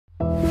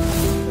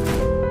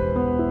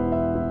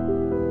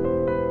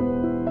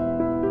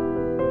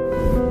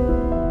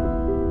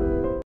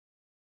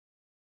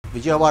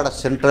Vijayawada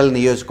central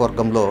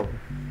నియోజకవర్గంలో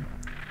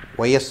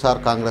YSR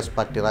Congress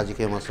party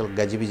రాజకీయం అసలు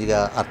గజిబిజిగా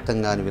అర్థం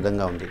కాని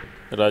విధంగా ఉంది.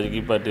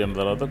 రాజకీయ పార్టీ అయిన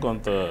తర్వాత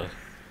కొంత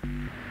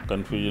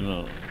కన్ఫ్యూజన్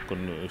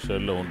కొన్ని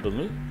విషయాల్లో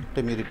ఉంటుంది.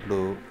 అంటే మీరు ఇప్పుడు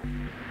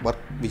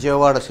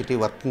విజయవాడ సిటీ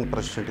వర్కింగ్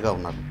ప్రెసిడెంట్గా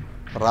ఉన్నారు,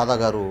 రాధా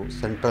గారు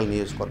సెంట్రల్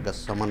నియోజకవర్గ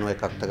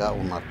సమన్వయకర్తగా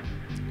ఉన్నారు.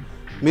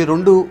 మీ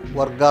రెండు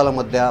వర్గాల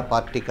మధ్య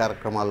పార్టీ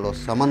కార్యక్రమాల్లో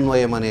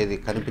సమన్వయం అనేది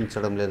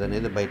కనిపించడం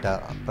లేదనేది బయట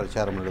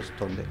ప్రచారం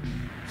నడుస్తుంది.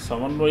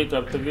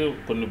 సమన్వయకర్తకి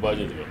కొన్ని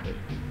బాధ్యతలు ఉంటాయి,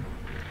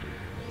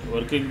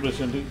 వర్కింగ్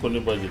ప్రెసిడెంట్కి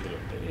కొన్ని బాధ్యతలు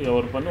ఉంటాయి.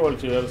 ఎవరి పని వాళ్ళు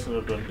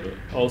చేయాల్సినటువంటి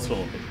అవసరం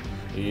ఉంటుంది.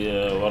 ఈ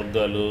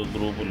వర్గాలు,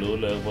 గ్రూపులు,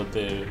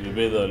 లేకపోతే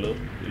విభేదాలు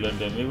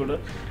ఇలాంటివన్నీ కూడా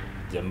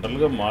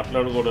జనరల్గా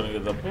మాట్లాడుకోవడానికి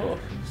తప్ప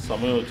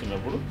సమయం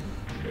వచ్చినప్పుడు,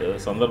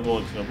 సందర్భం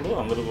వచ్చినప్పుడు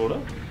అందరూ కూడా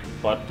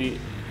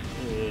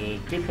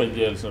పార్టీకి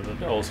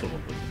పనిచేయాల్సినటువంటి అవసరం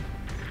ఉంటుంది.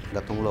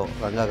 గతంలో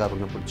రంగా గారు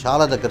ఉన్నప్పుడు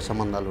చాలా దగ్గర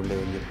సంబంధాలు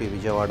ఉండేవని చెప్పి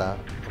విజయవాడ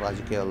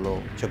రాజకీయాల్లో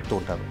చెప్తూ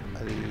ఉంటారు.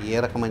 అది ఏ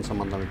రకమైన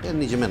సంబంధం అంటే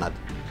నిజమేనా? అది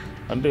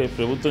అంటే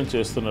ప్రభుత్వం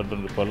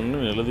చేస్తున్నటువంటి పనులను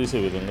నిలదీసే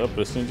విధంగా,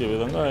 ప్రశ్నించే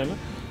విధంగా ఆయన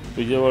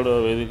విజయవాడ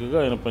వేదికగా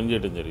ఆయన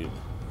పనిచేయడం జరిగింది.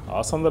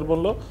 ఆ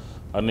సందర్భంలో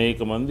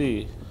అనేక మంది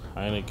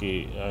ఆయన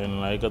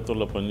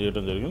నాయకత్వంలో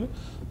పనిచేయడం జరిగింది.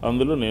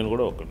 అందులో నేను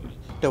కూడా ఒకరిని.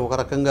 అంటే ఒక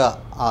రకంగా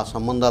ఆ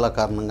సంబంధాల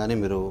కారణంగానే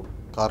మీరు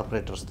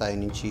కార్పొరేటర్ స్థాయి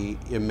నుంచి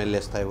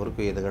ఎమ్మెల్యే స్థాయి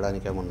వరకు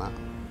ఎదగడానికి ఏమన్నా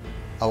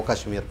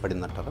అవకాశం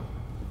ఏర్పడిందంటారా?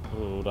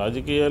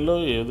 రాజకీయాల్లో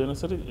ఏదైనా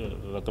సరే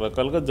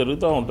రకరకాలుగా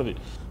జరుగుతూ ఉంటుంది.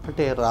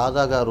 అంటే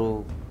రాధా గారు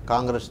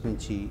కాంగ్రెస్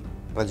నుంచి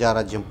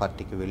ప్రజారాజ్యం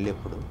పార్టీకి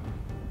వెళ్ళేప్పుడు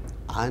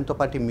ఆయనతో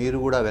పాటు మీరు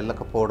కూడా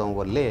వెళ్ళకపోవడం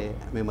వల్లే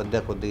మీ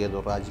మధ్య కొద్దిగా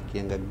ఏదో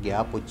రాజకీయంగా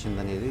గ్యాప్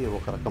వచ్చిందనేది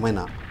ఒక రకమైన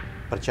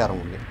ప్రచారం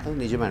ఉంది. అది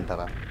నిజమే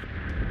అంటారా?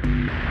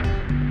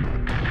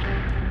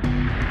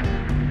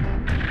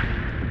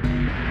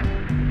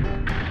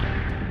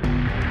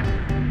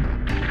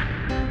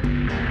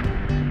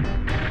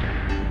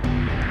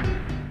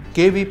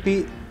 కేవీపీ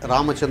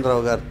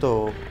రామచంద్రరావు గారితో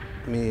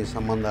మీ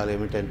సంబంధాలు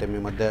ఏమిటంటే మీ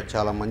మధ్య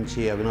చాలా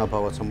మంచి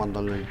అవినాభావ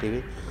సంబంధాలు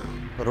వంటివి.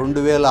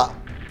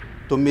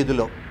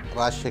 2009లో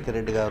రాజశేఖర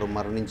రెడ్డి గారు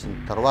మరణించిన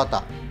తర్వాత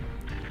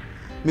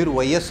మీరు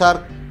వైఎస్ఆర్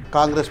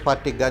కాంగ్రెస్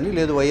పార్టీకి కానీ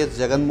లేదు వైఎస్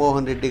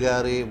జగన్మోహన్ రెడ్డి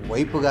గారి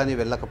వైపు కానీ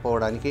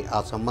వెళ్ళకపోవడానికి ఆ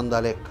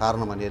సంబంధాలే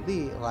కారణం అనేది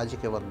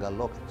రాజకీయ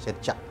వర్గాల్లో ఒక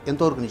చర్చ.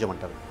 ఎంతవరకు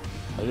నిజమంటారు?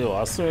 అది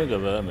వాస్తవమే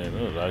కదా.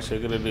 నేను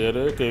రాజశేఖర రెడ్డి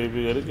గారు,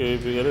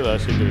 కేవీపీ గారు,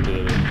 రాజశేఖర రెడ్డి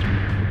గారు.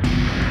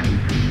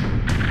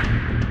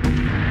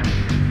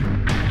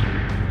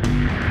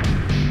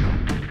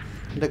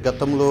 అంటే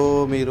గతంలో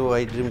మీరు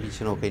iDreamకి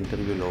ఇచ్చిన ఒక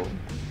ఇంటర్వ్యూలో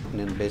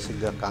నేను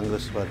బేసిక్గా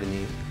కాంగ్రెస్ వాదిని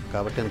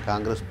కాబట్టి నేను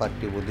కాంగ్రెస్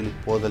పార్టీ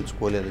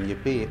వదిలిపోదలుచుకోలేదని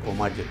చెప్పి ఓ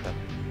మాట చెప్పారు.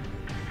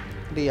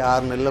 అంటే ఈ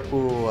 6 నెలలకు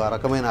ఆ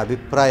రకమైన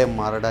అభిప్రాయం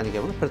మారడానికి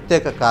ఏమైనా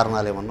ప్రత్యేక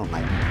కారణాలు ఏమన్నా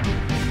ఉన్నాయి?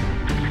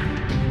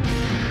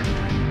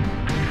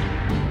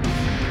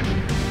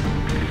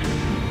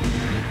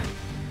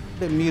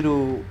 అంటే మీరు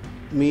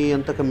మీ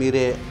అంతకు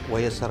మీరే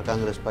వైఎస్ఆర్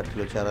కాంగ్రెస్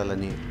పార్టీలో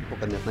చేరాలని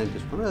ఒక నిర్ణయం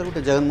తీసుకున్నారు,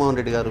 లేకపోతే జగన్మోహన్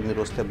రెడ్డి గారు మీరు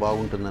వస్తే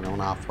బాగుంటుందని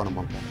ఏమైనా ఆహ్వానం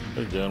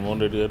పంపారు?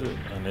 జగన్మోహన్ రెడ్డి గారు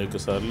అనేక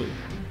సార్లు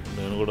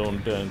నేను కూడా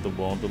ఉంటే ఆయనతో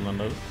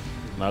బాగుంటుందన్నారు.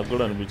 నాకు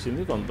కూడా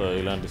అనిపించింది. కొంత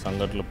ఇలాంటి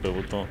సంఘటనలు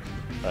ప్రభుత్వం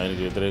ఆయనకు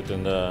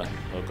వ్యతిరేకంగా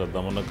ఒక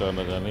దమనకాండ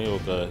కానీ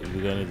ఒక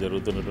ఇది కానీ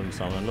జరుగుతున్నటువంటి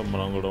సమయంలో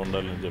మనం కూడా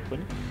ఉండాలని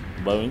చెప్పని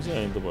భావించి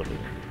ఆయనతో పాటు.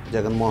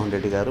 జగన్మోహన్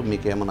రెడ్డి గారు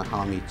మీకు ఏమైనా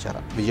హామీ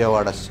ఇచ్చారా?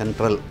 విజయవాడ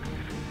సెంట్రల్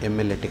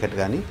ఎమ్మెల్యే టికెట్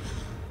కానీ,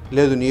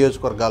 లేదు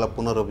నియోజకవర్గాల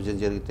పునర్విభజన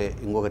జరిగితే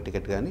ఇంకొక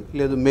టికెట్ కానీ,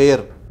 లేదు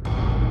మేయర్,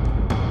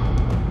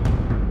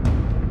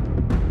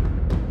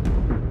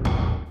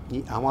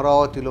 ఈ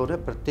అమరావతిలోనే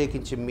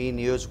ప్రత్యేకించి మీ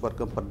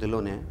నియోజకవర్గం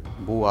పరిధిలోనే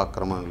భూ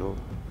ఆక్రమణలు,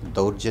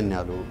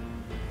 దౌర్జన్యాలు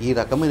ఈ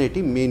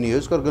రకమైనవి మీ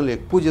నియోజకవర్గంలో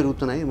ఎక్కువ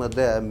జరుగుతున్నాయి. ఈ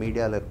మధ్య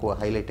మీడియాలో ఎక్కువ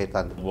హైలైట్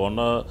అవుతుంది.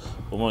 బోండా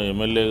ఉమ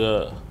ఎమ్మెల్యేగా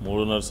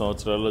 3.5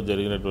 సంవత్సరాల్లో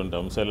జరిగినటువంటి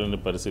అంశాలన్నీ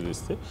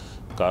పరిశీలిస్తే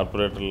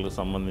కార్పొరేటర్లకు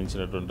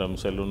సంబంధించినటువంటి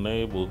అంశాలు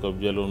ఉన్నాయి, భూ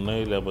కబ్జాలు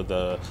ఉన్నాయి, లేకపోతే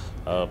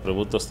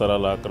ప్రభుత్వ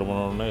స్థలాల ఆక్రమణ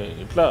ఉన్నాయి,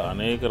 ఇట్లా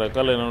అనేక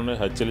రకాలైన ఉన్నాయి.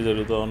 హత్యలు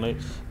జరుగుతూ ఉన్నాయి.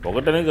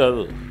 ఒకటనే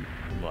కాదు,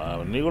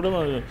 అవన్నీ కూడా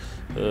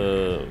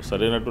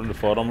సరైనటువంటి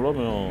ఫోరంలో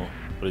మేము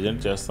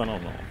ప్రజెంట్ చేస్తూనే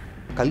ఉన్నాం.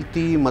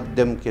 కల్తీ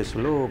మద్యం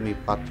కేసులో మీ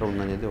పాత్ర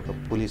ఉందనేది ఒక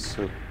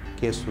పోలీసు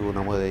కేసు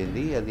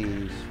నమోదైంది. అది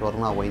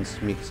స్వర్ణ వైన్స్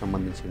మీకు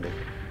సంబంధించింది.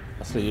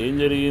 అసలు ఏం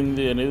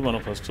జరిగింది అనేది మనం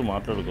ఫస్ట్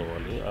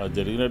మాట్లాడుకోవాలి. ఆ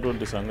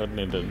జరిగినటువంటి సంఘటన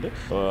ఏంటంటే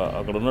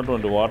అక్కడ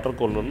ఉన్నటువంటి వాటర్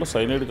కూలర్లో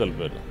సైనైడ్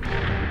కలిపారు.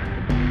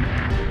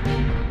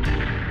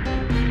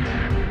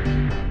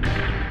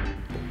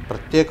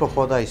 ప్రత్యేక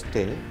హోదా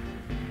ఇస్తే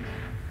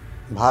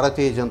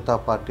భారతీయ జనతా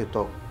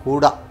పార్టీతో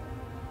కూడా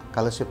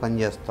కలిసి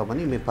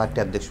పనిచేస్తామని మీ పార్టీ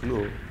అధ్యక్షులు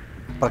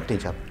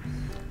ప్రకటించారు.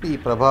 ఈ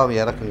ప్రభావం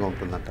ఏ రకంగా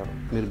ఉంటుందంటారు?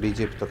 మీరు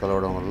బీజేపీతో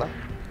కలవడం వల్ల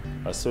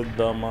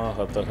అశ్వత్థామ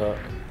హతః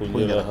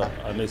కుంజరః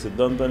అనే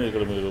సిద్ధాంతాన్ని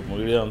ఇక్కడ మీరు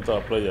మీడియా అంతా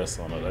అప్లై చేస్తూ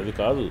ఉన్నారు. అది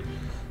కాదు.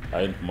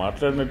 ఆయన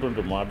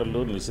మాట్లాడినటువంటి మాటలు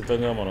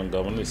నిశ్చితంగా మనం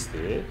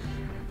గమనిస్తే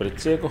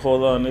ప్రత్యేక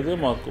హోదా అనేది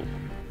మాకు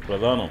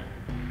ప్రధానం.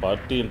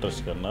 పార్టీ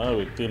ఇంట్రెస్ట్ కన్నా,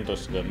 వ్యక్తి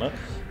ఇంట్రెస్ట్ కన్నా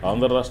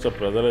ఆంధ్ర రాష్ట్ర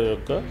ప్రజల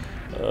యొక్క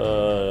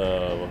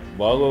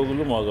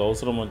బాగోగులు మాకు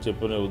అవసరం అని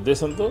చెప్పిన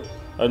ఉద్దేశంతో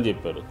అని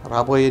చెప్పారు.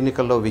 రాబోయే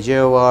ఎన్నికల్లో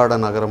విజయవాడ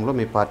నగరంలో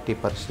మీ పార్టీ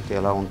పరిస్థితి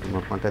ఎలా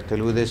ఉంటున్నారు? అంటే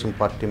తెలుగుదేశం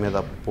పార్టీ మీద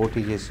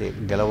పోటీ చేసి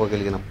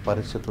గెలవగలిగిన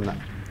పరిస్థితి ఉందా?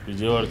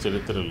 విజయవాడ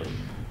చరిత్రలో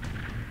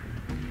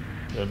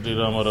ఎన్టీ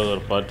రామారావు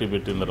గారు పార్టీ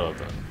పెట్టిన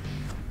తర్వాత,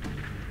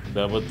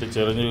 లేకపోతే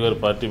చిరంజీవి గారు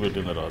పార్టీ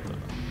పెట్టిన తర్వాత,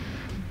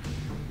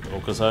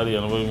 ఒకసారి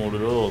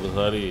 83లో,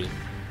 ఒకసారి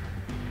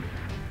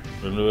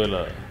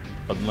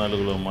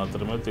 2014లో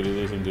మాత్రమే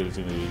తెలుగుదేశం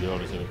గెలిచింది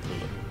విజయవాడ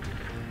చరిత్రలో.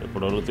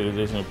 ఇప్పటివరకు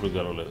తెలుగుదేశం ఎప్పుడు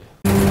గెలవలేదు.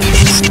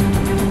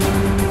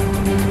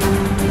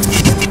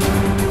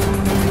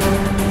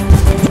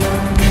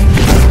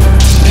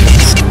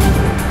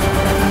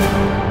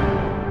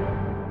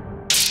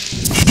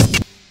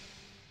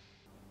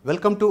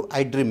 Welcome to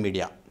iDream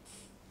media.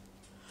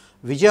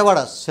 Vijayawada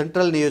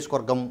central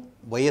నియోజకవర్గం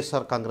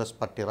వైఎస్ఆర్ కాంగ్రెస్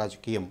పార్టీ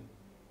రాజకీయం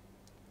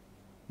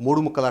మూడు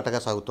ముక్కలాటగా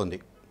సాగుతోంది.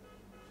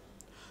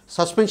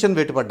 సస్పెన్షన్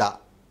వేటుపడ్డ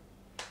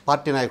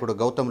పార్టీ నాయకుడు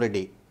గౌతమ్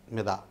రెడ్డి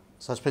మీద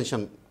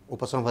సస్పెన్షన్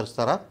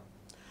ఉపసంహరిస్తారా,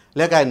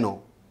 లేక ఆయన్ను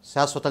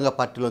శాశ్వతంగా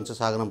పార్టీలోంచి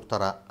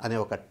సాగనంపుతారా అనే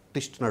ఒక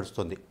ట్విస్ట్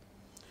నడుస్తుంది.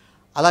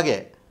 అలాగే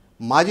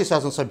మాజీ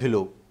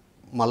శాసనసభ్యులు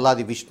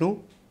మల్లాది విష్ణు,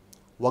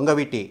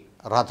 వంగవీటి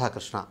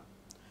రాధాకృష్ణ,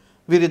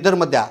 వీరిద్దరి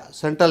మధ్య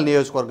సెంట్రల్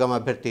నియోజకవర్గం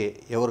అభ్యర్థి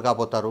ఎవరు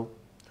కాబోతారు?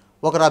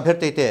 ఒకరు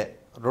అభ్యర్థి అయితే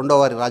రెండో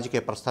వారి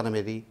రాజకీయ ప్రస్థానం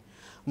ఏది?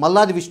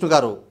 మల్లాది విష్ణు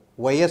గారు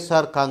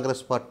వైఎస్ఆర్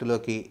కాంగ్రెస్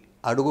పార్టీలోకి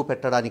అడుగు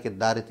పెట్టడానికి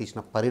దారి తీసిన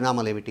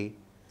పరిణామాలు ఏమిటి?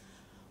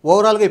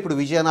 ఓవరాల్గా ఇప్పుడు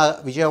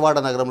విజయవాడ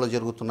నగరంలో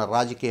జరుగుతున్న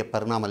రాజకీయ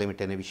పరిణామాలు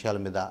ఏమిటి అనే విషయాల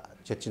మీద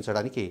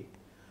చర్చించడానికి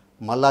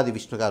మల్లాది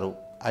విష్ణు గారు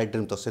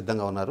iDreamతో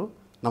సిద్ధంగా ఉన్నారు.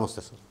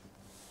 నమస్తే సార్.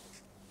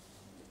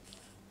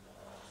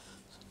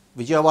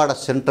 విజయవాడ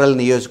సెంట్రల్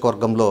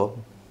నియోజకవర్గంలో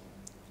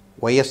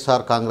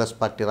వైఎస్ఆర్ కాంగ్రెస్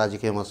పార్టీ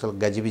రాజకీయం అసలు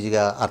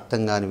గజిబిజిగా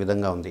అర్థం కాని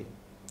విధంగా ఉంది.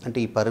 అంటే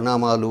ఈ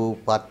పరిణామాలు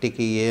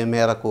పార్టీకి ఏ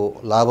మేరకు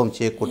లాభం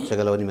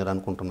చేకూర్చగలవని మీరు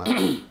అనుకుంటున్నారు?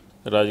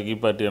 రాజకీయ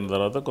పార్టీ అయిన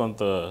తర్వాత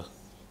కొంత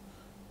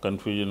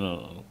కన్ఫ్యూజన్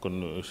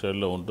కొన్ని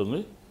విషయాల్లో ఉంటుంది.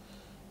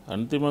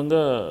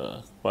 అంతిమంగా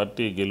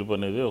పార్టీ గెలుపు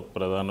అనేది ఒక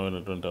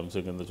ప్రధానమైనటువంటి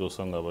అంశం కింద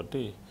చూస్తాం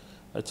కాబట్టి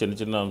ఆ చిన్న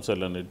చిన్న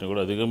అంశాలన్నింటినీ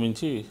కూడా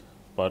అధిగమించి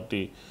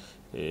పార్టీ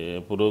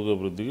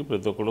పురోగభివృద్ధికి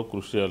ప్రతి ఒక్కరు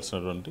కృషి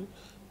చేయాల్సినటువంటి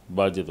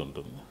బాధ్యత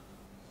ఉంటుంది.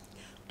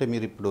 అంటే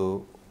మీరు ఇప్పుడు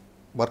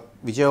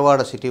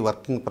విజయవాడ సిటీ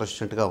వర్కింగ్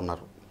ప్రెసిడెంట్గా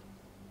ఉన్నారు.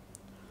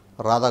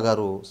 రాధా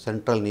గారు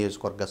సెంట్రల్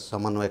నియోజకవర్గ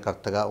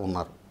సమన్వయకర్తగా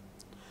ఉన్నారు.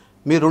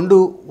 మీ రెండు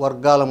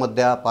వర్గాల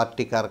మధ్య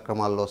పార్టీ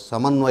కార్యక్రమాల్లో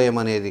సమన్వయం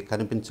అనేది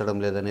కనిపించడం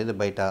లేదనేది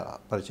బయట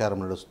ప్రచారం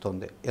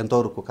నడుస్తుంది.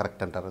 ఎంతవరకు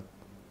కరెక్ట్ అంటారు?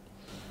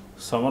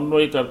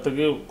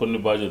 సమన్వయకర్తకి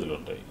కొన్ని బాధ్యతలు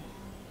ఉంటాయి,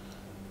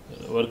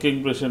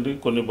 వర్కింగ్ ప్రెసిడెంట్కి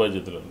కొన్ని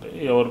బాధ్యతలు ఉంటాయి.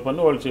 ఎవరి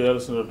పని వాళ్ళు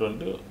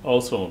చేయాల్సినటువంటి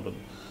అవసరం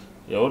ఉంటుంది.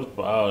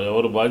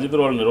 ఎవరు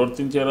బాధ్యతలు వాళ్ళు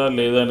నిర్వర్తించారా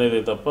లేదా అనేది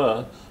తప్ప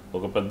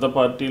ఒక పెద్ద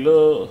పార్టీలో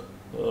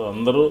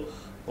అందరూ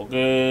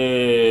ఒకే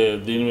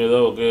దీని మీద,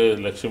 ఒకే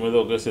లక్ష్యం మీద,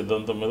 ఒకే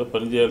సిద్ధాంతం మీద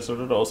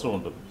పనిచేయాల్సినటువంటి అవసరం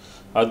ఉంటుంది.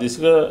 ఆ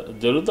దిశగా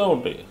జరుగుతూ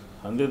ఉంటాయి.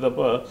 అంతే తప్ప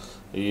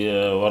ఈ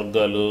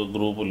వర్గాలు,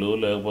 గ్రూపులు,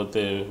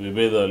 లేకపోతే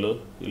విభేదాలు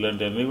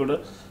ఇలాంటివన్నీ కూడా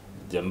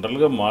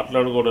జనరల్గా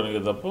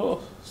మాట్లాడుకోవడానికి తప్ప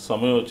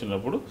సమయం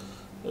వచ్చినప్పుడు,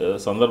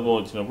 సందర్భం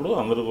వచ్చినప్పుడు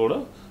అందరూ కూడా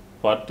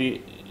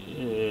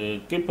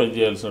పార్టీకి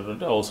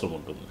పనిచేయాల్సినటువంటి అవసరం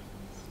ఉంటుంది.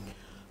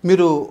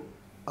 మీరు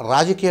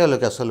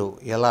రాజకీయాలకు అసలు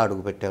ఎలా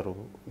అడుగుపెట్టారు?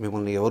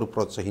 మిమ్మల్ని ఎవరు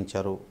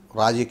ప్రోత్సహించారు?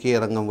 రాజకీయ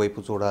రంగం వైపు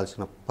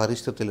చూడాల్సిన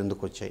పరిస్థితులు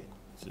ఎందుకు వచ్చాయి?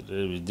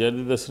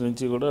 విద్యార్థి దశ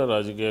నుంచి కూడా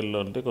రాజకీయాల్లో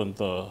అంటే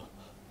కొంత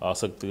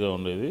ఆసక్తిగా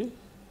ఉండేది.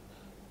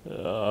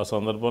 ఆ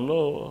సందర్భంలో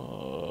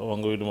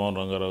వంగవీటి మోహన్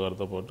రంగారావు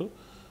గారితో పాటు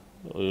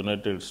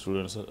యునైటెడ్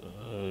స్టూడెంట్స్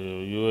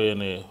యుఏ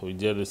అనే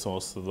విద్యార్థి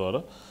సంస్థ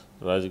ద్వారా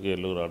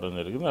రాజకీయాల్లోకి రావడం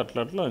జరిగింది.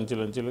 అట్లా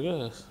అంచెలంచెలుగా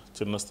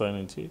చిన్న స్థాయి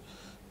నుంచి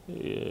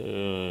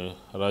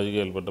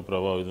రాజకీయాల పట్ల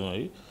ప్రభావితం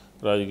అయ్యి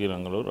రాజకీయ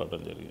రంగంలో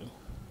రావడం జరిగింది.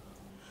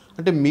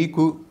 అంటే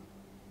మీకు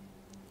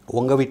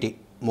వంగవీటి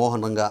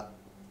మోహన్ రంగా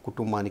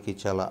కుటుంబానికి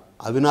చాలా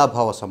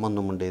అవినాభావ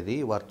సంబంధం ఉండేది.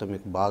 వారితో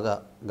మీకు బాగా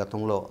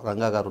గతంలో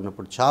రంగా గారు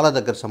ఉన్నప్పుడు చాలా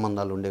దగ్గర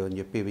సంబంధాలు ఉండేవని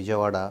చెప్పి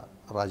విజయవాడ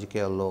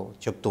రాజకీయాల్లో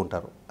చెప్తూ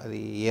ఉంటారు. అది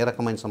ఏ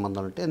రకమైన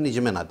సంబంధాలు అంటే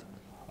నిజమేనాది?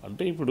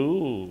 అంటే ఇప్పుడు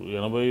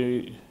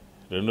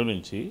 82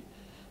 నుంచి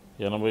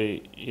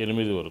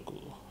 88 వరకు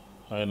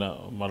ఆయన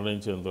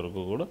మరణించేంత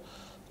వరకు కూడా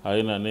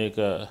ఆయన అనేక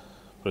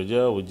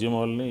ప్రజా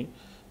ఉద్యమాలని,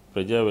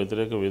 ప్రజా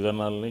వ్యతిరేక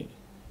విధానాలని,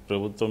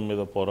 ప్రభుత్వం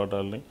మీద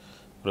పోరాటాలని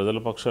ప్రజల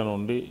పక్షాన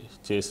ఉండి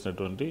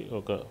చేసినటువంటి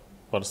ఒక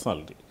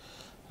పర్సనాలిటీ.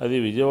 అది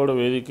విజయవాడ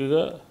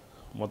వేదికగా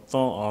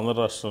మొత్తం ఆంధ్ర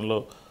రాష్ట్రంలో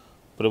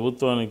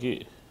ప్రభుత్వానికి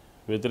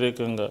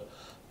వ్యతిరేకంగా,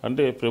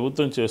 అంటే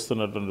ప్రభుత్వం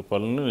చేస్తున్నటువంటి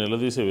పనులను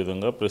నిలదీసే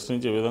విధంగా,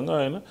 ప్రశ్నించే విధంగా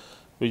ఆయన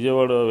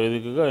విజయవాడ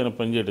వేదికగా ఆయన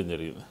పనిచేయడం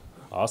జరిగింది.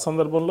 ఆ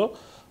సందర్భంలో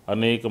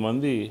అనేక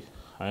మంది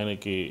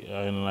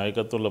ఆయన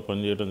నాయకత్వంలో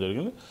పనిచేయడం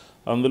జరిగింది.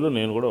 అందులో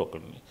నేను కూడా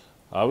ఒకడిని.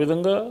 ఆ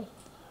విధంగా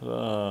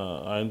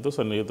ఆయనతో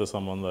సన్నిహిత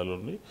సంబంధాలు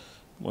ఉండి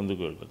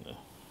ముందుకు వెళ్తుంది.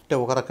 అంటే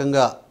ఒక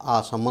రకంగా ఆ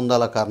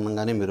సంబంధాల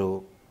కారణంగానే మీరు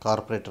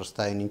కార్పొరేటర్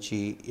స్థాయి నుంచి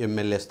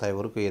MLA స్థాయి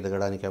వరకు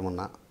ఎదగడానికి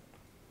ఏమన్నా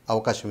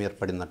అవకాశం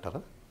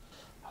ఏర్పడిందంటారా?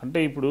 అంటే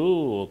ఇప్పుడు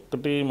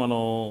ఒక్కటి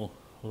మనం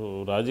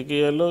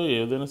రాజకీయాల్లో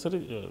ఏదైనా సరే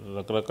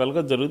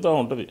రకరకాలుగా జరుగుతూ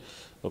ఉంటుంది.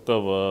 ఒక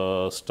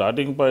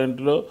స్టార్టింగ్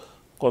పాయింట్లో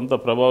కొంత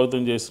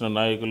ప్రభావితం చేసిన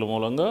నాయకుల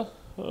మూలంగా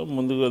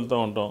ముందుకు వెళ్తూ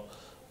ఉంటాం.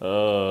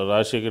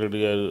 రాజశేఖర రెడ్డి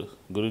గారి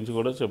గురించి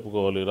కూడా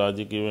చెప్పుకోవాలి.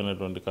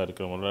 రాజకీయమైనటువంటి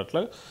కార్యక్రమాలు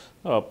అట్లా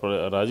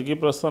రాజకీయ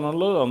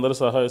ప్రస్థానంలో అందరి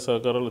సహాయ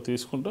సహకారాలు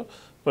తీసుకుంటూ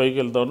పైకి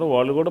వెళ్తూ ఉంటారు.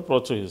 వాళ్ళు కూడా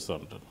ప్రోత్సహిస్తూ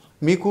ఉంటారు.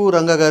 మీకు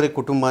రంగగారి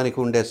కుటుంబానికి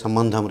ఉండే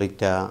సంబంధం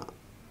రీత్యా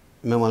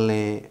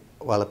మిమ్మల్ని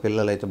వాళ్ళ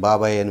పిల్లలైతే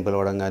బాబాయ్ అని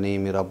పిలవడం కానీ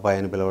మీరు అబ్బాయి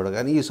అని పిలవడం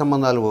కానీ ఈ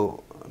సంబంధాలు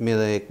మీద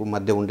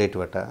మధ్య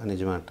ఉండేటివట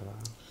నిజమే అంటారా?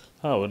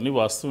 అవన్నీ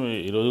వాస్తవమే.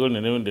 ఈరోజు కూడా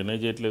నేనేమి డినై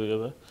చేయట్లేదు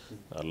కదా,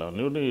 అలా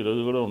అన్నీ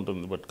ఈరోజు కూడా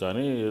ఉంటుంది. బట్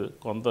కానీ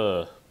కొంత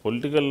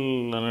పొలిటికల్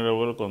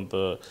అనేటప్పుడు కొంత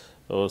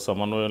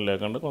సమన్వయం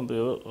లేకుండా కొంత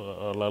ఏదో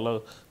అలా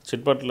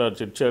చిట్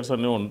చాట్స్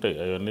అన్నీ ఉంటాయి.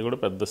 అవన్నీ కూడా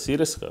పెద్ద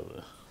సీరియస్ కాదు.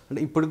 అంటే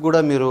ఇప్పటికి కూడా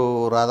మీరు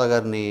రాధా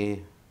గారిని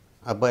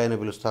అబ్బాయి అని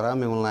పిలుస్తారా,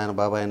 మిమ్మల్ని ఆయన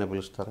బాబాయ్ అని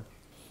పిలుస్తారా?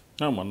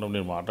 మనం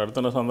నేను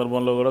మాట్లాడుతున్న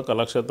సందర్భంలో కూడా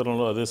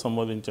కళాక్షేత్రంలో అదే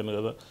సంబోధించాను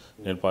కదా.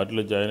 నేను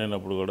పార్టీలో జాయిన్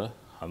అయినప్పుడు కూడా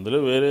అందులో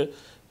వేరే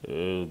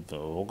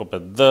ఒక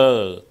పెద్ద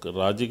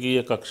రాజకీయ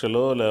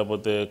కక్షలో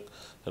లేకపోతే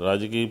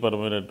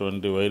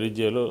రాజకీయపరమైనటువంటి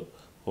వైరుధ్యాలు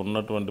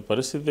ఉన్నటువంటి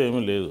పరిస్థితి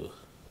ఏమీ లేదు.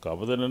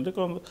 కాకపోతే ఏంటంటే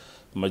కొంత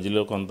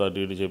మధ్యలో కొంత అటు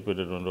ఇటు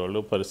చెప్పేటటువంటి వాళ్ళు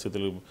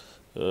పరిస్థితులు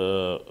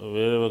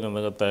వేరే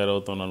విధంగా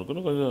తయారవుతాను అనుకుని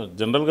కొంచెం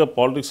జనరల్గా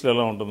పాలిటిక్స్లో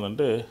ఎలా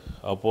ఉంటుందంటే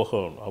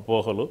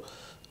అపోహలు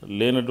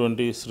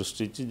లేనటువంటి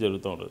సృష్టించి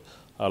జరుగుతూ ఉంటుంది.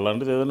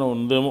 అలాంటిది ఏదైనా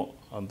ఉందేమో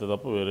అంతే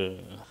తప్ప వేరే.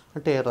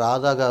 అంటే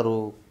రాధా గారు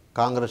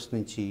కాంగ్రెస్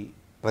నుంచి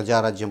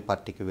ప్రజారాజ్యం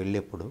పార్టీకి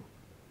వెళ్ళేప్పుడు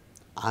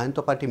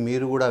ఆయనతో పాటు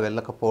మీరు కూడా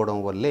వెళ్ళకపోవడం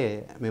వల్లే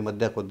మీ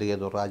మధ్య కొద్దిగా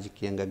ఏదో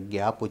రాజకీయంగా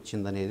గ్యాప్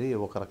వచ్చిందనేది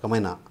ఒక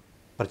రకమైన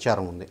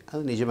ప్రచారం ఉంది.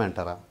 అది నిజమే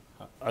అంటారా?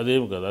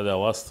 అదేమి కదా, అది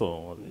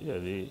అవాస్తవం.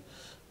 అది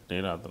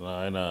నేను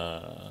ఆయన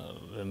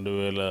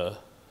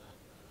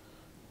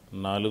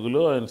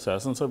 2004లో ఆయన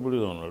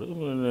శాసనసభ్యుడిగా ఉన్నాడు.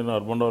 నేను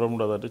అర్బన్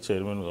డెవలప్మెంట్ అథారిటీ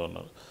చైర్మన్గా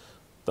ఉన్నాను.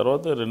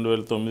 తర్వాత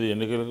 2009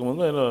 ఎన్నికలకు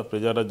ముందు ఆయన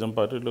ప్రజారాజ్యం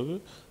పార్టీలోకి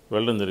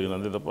వెళ్ళడం జరిగింది.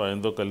 అంతే తప్ప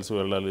ఆయనతో కలిసి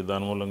వెళ్ళాలి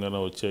దాని మూలంగానే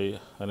వచ్చాయి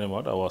అనే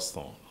మాట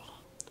అవాస్తవం.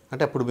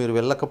 అంటే అప్పుడు మీరు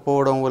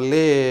వెళ్ళకపోవడం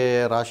వల్లే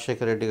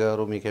రాజశేఖర రెడ్డి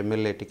గారు మీకు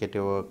ఎమ్మెల్యే టికెట్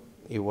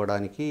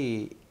ఇవ్వడానికి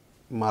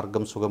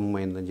మార్గం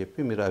సుగమమైందని చెప్పి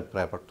మీరు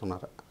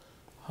అభిప్రాయపడుతున్నారా?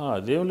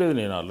 అదేం లేదు.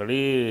 నేను ఆల్రెడీ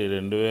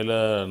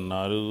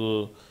 2004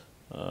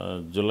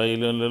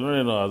 జూలైలోనే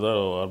నేను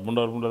అర్బన్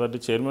డెవలప్మెంట్ అథారిటీ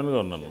చైర్మన్గా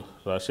ఉన్నాను.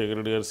 రాజశేఖర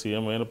రెడ్డి గారు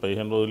సీఎం అయిన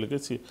 15 రోజులకి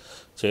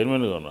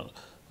చైర్మన్గా ఉన్నాను.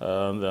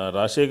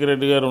 రాజశేఖర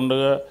రెడ్డి గారు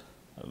ఉండగా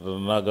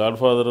నా గాడ్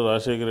ఫాదర్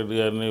రాజశేఖర రెడ్డి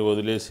గారిని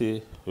వదిలేసి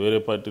వేరే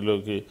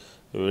పార్టీలోకి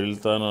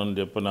వెళ్తాను అని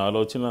చెప్పిన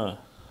ఆలోచన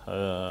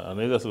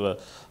అనేది అసలు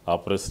ఆ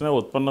ప్రశ్న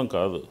ఉత్పన్నం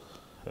కాదు.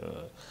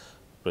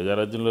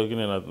 ప్రజారాజ్యంలోకి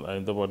నేను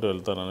ఆయనతో పాటు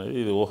వెళ్తాననేది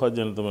ఇది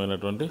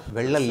ఊహాజనితమైనటువంటి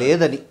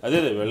వెళ్ళలేదని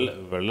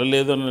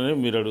వెళ్ళలేదని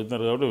మీరు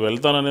అడుగుతున్నారు కాబట్టి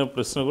వెళ్తాననే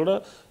ప్రశ్న కూడా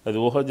అది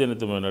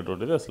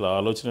ఊహాజనితమైనటువంటిది. అసలు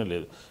ఆలోచన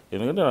లేదు.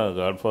 ఎందుకంటే నా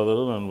గాడ్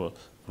ఫాదర్ నన్ను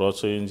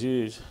ప్రోత్సహించి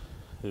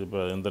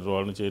ఎంతటి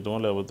వాళ్ళని చేయటమో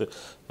లేకపోతే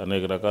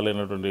అనేక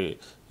రకాలైనటువంటి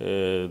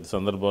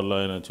సందర్భాల్లో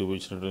ఆయన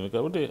చూపించినటువంటి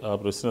కాబట్టి ఆ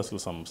ప్రశ్న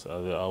అసలు సమస్య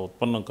అది ఆ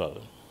ఉత్పన్నం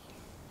కాదు.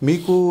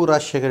 మీకు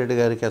రాజశేఖర రెడ్డి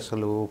గారికి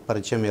అసలు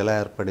పరిచయం ఎలా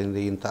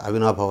ఏర్పడింది? ఇంత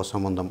అవినాభావ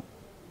సంబంధం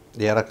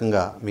ఏ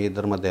రకంగా మీ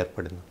ఇద్దరి మధ్య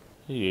ఏర్పడింది?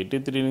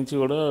 83 నుంచి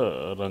కూడా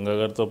రంగా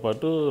గారితో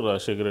పాటు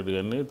రాజశేఖర రెడ్డి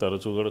గారిని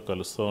తరచూ కూడా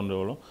కలుస్తూ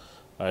ఉండేవాళ్ళం.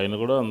 ఆయన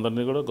కూడా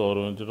అందరినీ కూడా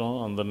గౌరవించడం,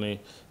 అందరినీ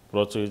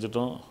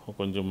ప్రోత్సహించడం,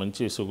 కొంచెం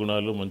మంచి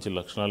సుగుణాలు మంచి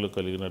లక్షణాలు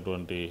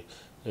కలిగినటువంటి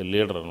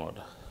లీడర్ అనమాట.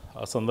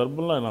 ఆ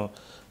సందర్భంలో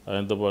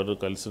ఆయనతో పాటు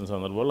కలిసిన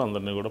సందర్భాల్లో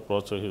అందరినీ కూడా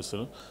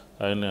ప్రోత్సహిస్తూ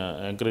ఆయన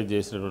ఎంకరేజ్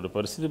చేసినటువంటి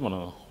పరిస్థితి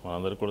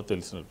మనందరికీ కూడా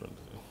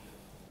తెలిసినటువంటిది.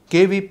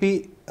 కేవీపీ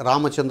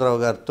రామచంద్రరావు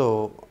గారితో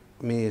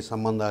మీ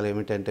సంబంధాలు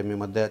ఏమిటంటే మీ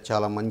మధ్య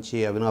చాలా మంచి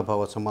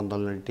అవినాభావ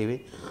సంబంధాలు అనేటివి.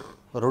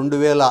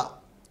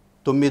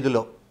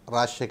 2009లో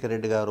రాజశేఖర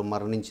రెడ్డి గారు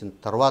మరణించిన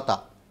తర్వాత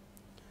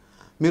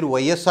మీరు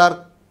వైఎస్ఆర్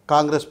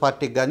కాంగ్రెస్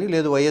పార్టీకి కానీ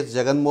లేదు వైఎస్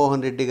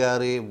జగన్మోహన్ రెడ్డి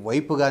గారి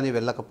వైపు కానీ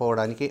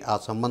వెళ్ళకపోవడానికి ఆ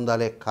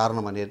సంబంధాలే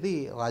కారణం అనేది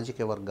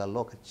రాజకీయ వర్గాల్లో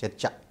ఒక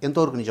చర్చ.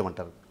 ఎంతవరకు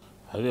నిజమంటారు?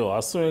 అది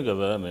వాస్తవమే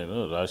కదా. నేను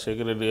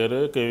రాజశేఖర రెడ్డి గారు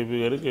కేవీపీ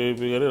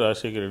గారు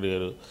రాజశేఖర రెడ్డి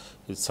గారు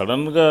ఇది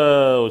సడన్గా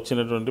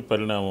వచ్చినటువంటి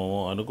పరిణామము,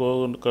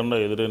 అనుకోకుండా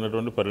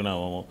ఎదురైనటువంటి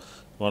పరిణామము.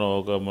 మనం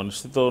ఒక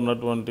మనిషితో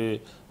ఉన్నటువంటి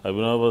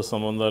అవినాభావ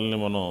సంబంధాలని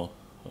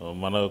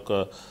మన యొక్క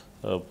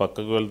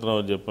పక్కకు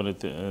వెళ్తున్నామని చెప్పని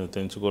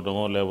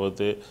తెంచుకోవటమో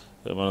లేకపోతే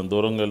మనం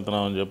దూరంగా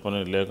వెళ్తున్నామని చెప్పని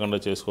లేకుండా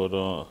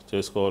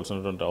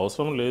చేసుకోవాల్సినటువంటి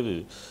అవసరం లేదు.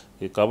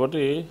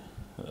 కాబట్టి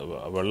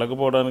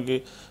వెళ్ళకపోవడానికి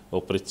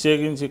ఒక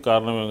ప్రత్యేకించి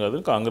కారణమేం కాదు.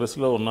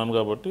 కాంగ్రెస్లో ఉన్నాను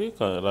కాబట్టి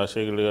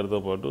రాజశేఖర రెడ్డి గారితో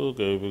పాటు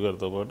కేవీపీ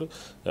గారితో పాటు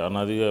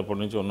అనాదిగా ఎప్పటి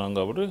నుంచి ఉన్నాం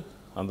కాబట్టి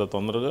అంత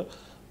తొందరగా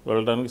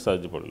వెళ్ళడానికి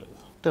సాధ్యపడలేదు.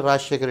 అంటే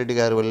రాజశేఖర రెడ్డి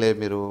గారి వల్లే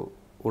మీరు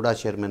ఉడా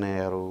చైర్మన్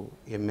అయ్యారు,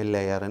 ఎమ్మెల్యే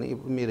అయ్యారని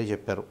ఇప్పుడు మీరే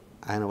చెప్పారు.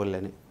 ఆయన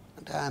వల్లేని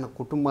అంటే ఆయన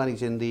కుటుంబానికి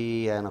చెంది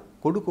ఆయన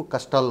కొడుకు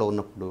కష్టాల్లో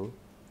ఉన్నప్పుడు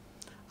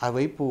ఆ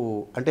వైపు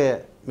అంటే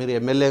మీరు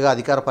ఎమ్మెల్యేగా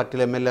అధికార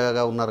పార్టీలో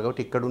ఎమ్మెల్యేగా ఉన్నారు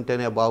కాబట్టి ఇక్కడ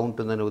ఉంటేనే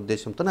బాగుంటుందనే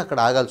ఉద్దేశంతో అక్కడ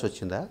ఆగాల్సి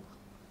వచ్చిందా?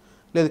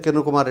 లేదు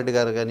కిరణ్ కుమార్ రెడ్డి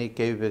గారు కానీ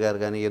కేవీపీ గారు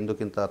కానీ ఎందుకు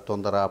ఇంత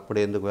తొందర,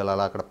 అప్పుడే ఎందుకు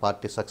వెళ్ళాలా, అక్కడ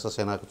పార్టీ సక్సెస్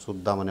అయినా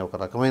చూద్దామనే ఒక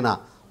రకమైన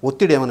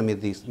ఒత్తిడి ఏమైనా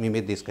మీ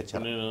మీద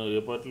తీసుకొచ్చారు? నేను ఏ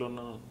పార్టీలో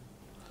ఉన్నాను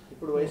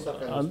ఇప్పుడు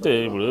అంతే.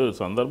 ఇప్పుడు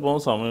సందర్భం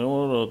సమయం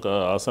ఒక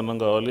ఆసన్నం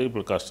కావాలి.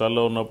 ఇప్పుడు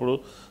కష్టాల్లో ఉన్నప్పుడు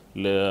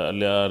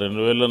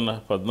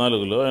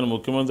 2014లో ఆయన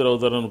ముఖ్యమంత్రి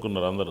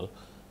అవుతారనుకున్నారు అందరూ,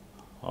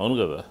 అవును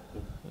కదా.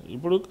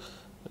 ఇప్పుడు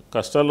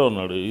కష్టాల్లో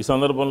ఉన్నాడు. ఈ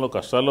సందర్భంలో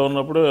కష్టాల్లో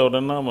ఉన్నప్పుడు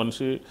ఎవరైనా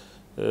మనిషి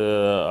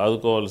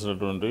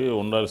ఆదుకోవాల్సినటువంటి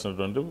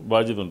ఉండాల్సినటువంటి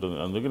బాధ్యత ఉంటుంది.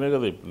 అందుకనే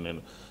కదా ఇప్పుడు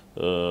నేను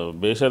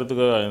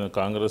బేషరతుగా ఆయన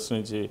కాంగ్రెస్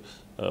నుంచి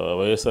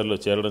వైఎస్ఆర్లో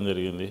చేరడం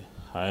జరిగింది.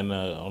 ఆయన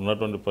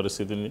ఉన్నటువంటి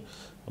పరిస్థితిని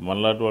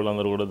మనలాంటి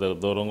వాళ్ళందరూ కూడా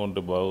దూరంగా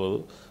ఉంటే బాగోదు,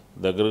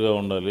 దగ్గరగా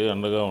ఉండాలి,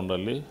 అండగా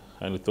ఉండాలి,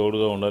 ఆయన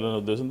తోడుగా ఉండాలి అనే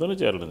ఉద్దేశంతోనే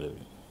చేరడం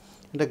జరిగింది.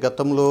 అంటే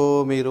గతంలో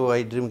మీరు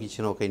iDreamకి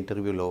ఇచ్చిన ఒక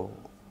ఇంటర్వ్యూలో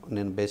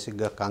నేను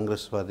బేసిక్గా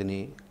కాంగ్రెస్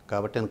వాదిని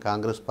కాబట్టి నేను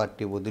కాంగ్రెస్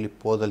పార్టీ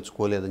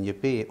వదిలిపోదలుచుకోలేదని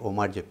చెప్పి ఓ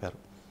మాట చెప్పారు.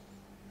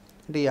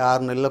 అంటే ఈ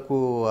 6 నెలలకు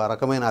ఆ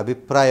రకమైన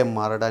అభిప్రాయం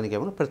మారడానికి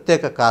ఏమైనా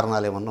ప్రత్యేక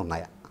కారణాలు ఏమైనా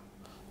ఉన్నాయా?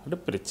 అంటే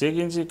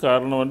ప్రత్యేకించి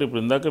కారణం అంటే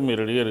ఇప్పుడు ఇందాక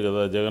మీరు అడిగారు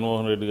కదా,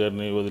 జగన్మోహన్ రెడ్డి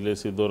గారిని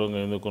వదిలేసి దూరంగా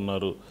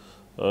ఎందుకున్నారు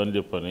అని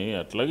చెప్పని.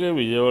 అట్లాగే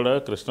విజయవాడ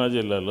కృష్ణా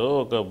జిల్లాలో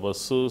ఒక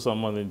బస్సు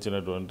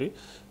సంబంధించినటువంటి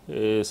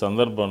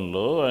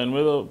సందర్భంలో ఆయన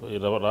మీద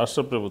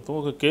రాష్ట్ర ప్రభుత్వం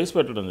ఒక కేసు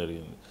పెట్టడం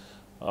జరిగింది.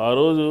 ఆ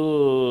రోజు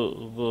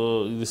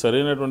ఇది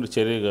సరైనటువంటి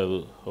చర్య కాదు,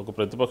 ఒక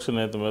ప్రతిపక్ష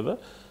నేత మీద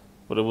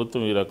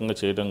ప్రభుత్వం ఈ రకంగా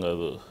చేయడం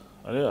కాదు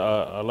అని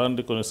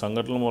అలాంటి కొన్ని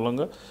సంఘటనల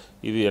మూలంగా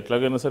ఇది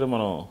ఎట్లాగైనా సరే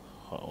మనం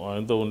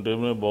ఆయనతో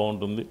ఉంటేనే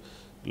బాగుంటుంది,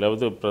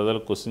 లేకపోతే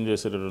ప్రజలకు క్వశ్చన్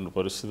చేసేటటువంటి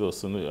పరిస్థితి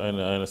వస్తుంది,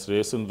 ఆయన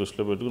శ్రేయస్సును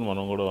దృష్టిలో పెట్టుకుని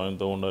మనం కూడా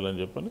ఆయనతో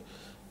ఉండాలని చెప్పని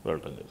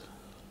వెళ్ళటం జరిగింది.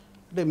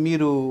 అంటే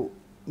మీరు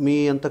మీ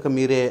అంతక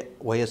మీరే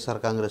వైఎస్ఆర్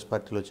కాంగ్రెస్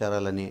పార్టీలో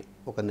చేరాలని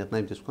ఒక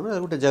నిర్ణయం తీసుకున్నారు,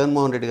 లేకపోతే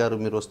జగన్మోహన్ రెడ్డి గారు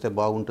మీరు వస్తే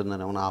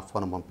బాగుంటుందని ఏమైనా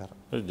ఆహ్వానం పంపారు?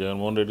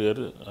 జగన్మోహన్ రెడ్డి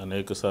గారు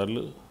అనేక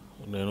సార్లు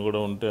నేను కూడా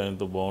ఉంటే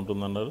ఆయనతో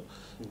బాగుంటుందన్నారు.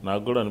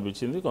 నాకు కూడా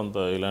అనిపించింది కొంత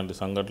ఇలాంటి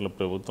సంఘటనలు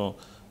ప్రభుత్వం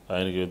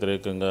ఆయనకి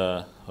వ్యతిరేకంగా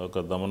ఒక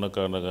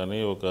దమనకాండ కానీ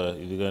ఒక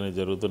ఇది కానీ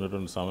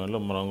జరుగుతున్నటువంటి సమయంలో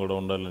మనం కూడా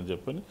ఉండాలని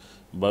చెప్పని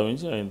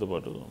భావించి ఆయనతో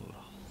పాటు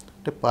ఉన్నాం.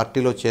 అంటే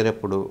పార్టీలో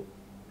చేరేప్పుడు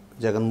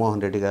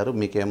జగన్మోహన్ రెడ్డి గారు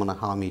మీకు ఏమైనా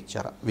హామీ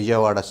ఇచ్చారా?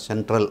 విజయవాడ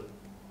సెంట్రల్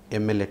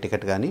MLA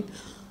టికెట్ కానీ,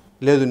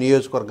 లేదు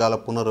నియోజకవర్గాల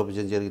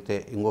పునర్విభజన జరిగితే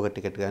ఇంకొక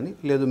టికెట్ కానీ,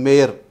 లేదు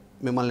మేయర్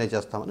మిమ్మల్ని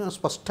చేస్తామని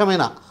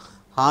స్పష్టమైన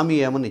హామీ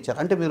ఏమని ఇచ్చారు?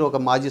 అంటే మీరు ఒక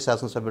మాజీ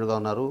శాసనసభ్యుడిగా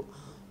ఉన్నారు,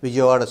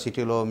 విజయవాడ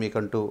సిటీలో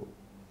మీకంటూ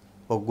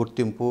ఒక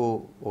గుర్తింపు,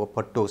 ఒక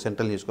పట్టు, ఒక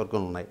సెంట్రల్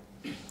నియోజకవర్గం ఉన్నాయి.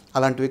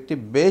 అలాంటి వ్యక్తి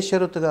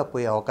బేషరతుగా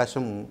పోయే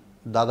అవకాశం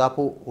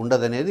దాదాపు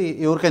ఉండదనేది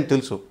ఎవరికైనా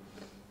తెలుసు.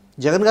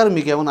 జగన్ గారు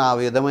మీకు ఏమైనా ఆ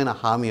విధమైన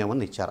హామీ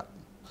ఏమన్నా ఇచ్చారా?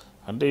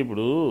 అంటే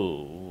ఇప్పుడు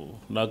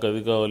నాకు అది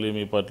కావాలి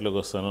మీ పార్టీలోకి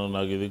వస్తాను,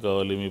 నాకు ఇది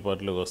కావాలి మీ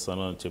పార్టీలోకి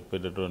వస్తాను అని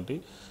చెప్పేటటువంటి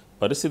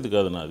పరిస్థితి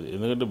కాదు నాది.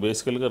 ఎందుకంటే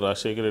బేసికల్గా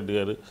రాజశేఖర రెడ్డి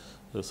గారు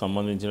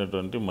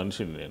సంబంధించినటువంటి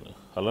మనిషిని నేను.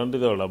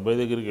 అలాంటిది వాళ్ళ అబ్బాయి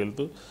దగ్గరికి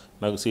వెళ్తూ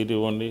నాకు సీట్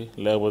ఇవ్వండి,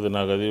 లేకపోతే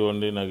నాకు అది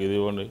ఇవ్వండి, నాకు ఇది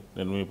ఇవ్వండి,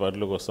 నేను మీ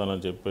పార్టీలోకి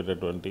వస్తానని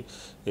చెప్పేటటువంటి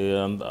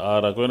ఆ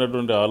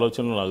రకమైనటువంటి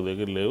ఆలోచనలు నాకు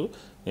దగ్గర లేవు.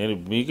 నేను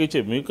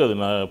మీకు కాదు,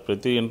 నా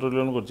ప్రతి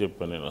ఇంటర్వ్యూలోనూ కూడా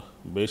చెప్పాను, నేను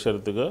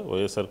బేషరతుగా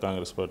వైఎస్ఆర్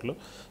కాంగ్రెస్ పార్టీలో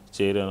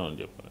చేరాను అని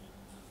చెప్పాను.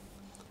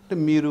 అంటే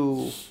మీరు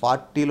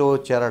పార్టీలో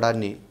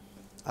చేరడాన్ని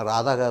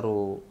రాధా గారు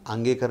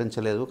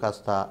అంగీకరించలేదు,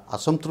 కాస్త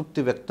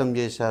అసంతృప్తి వ్యక్తం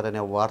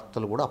చేశారనే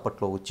వార్తలు కూడా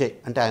అప్పట్లో వచ్చాయి.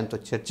 అంటే ఆయనతో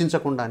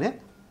చర్చించకుండానే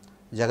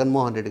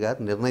జగన్మోహన్ రెడ్డి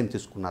గారు నిర్ణయం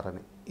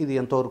తీసుకున్నారని. ఇది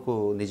ఎంతవరకు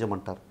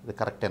నిజమంటారు? ఇది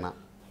కరెక్టేనా?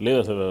 లేదు,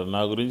 అసలు నా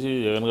గురించి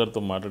జగన్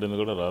గారితో మాట్లాడింది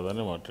కూడా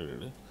రాధానే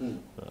మాట్లాడాడు.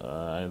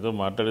 ఆయనతో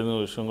మాట్లాడిన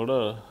విషయం కూడా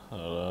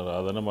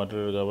రాధానే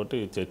మాట్లాడాడు. కాబట్టి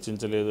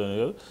చర్చించలేదు అని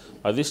కాదు,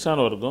 అధిష్టాన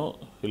వర్గం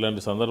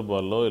ఇలాంటి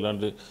సందర్భాల్లో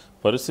ఇలాంటి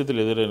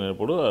పరిస్థితులు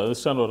ఎదురైనప్పుడు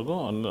అధిష్టాన వర్గం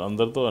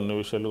అందరితో అన్ని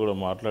విషయాలు కూడా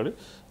మాట్లాడి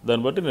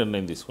దాన్ని బట్టి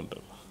నిర్ణయం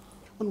తీసుకుంటారు.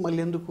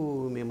 మళ్ళీ ఎందుకు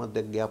మీ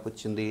మధ్య గ్యాప్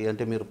వచ్చింది?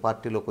 అంటే మీరు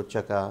పార్టీలోకి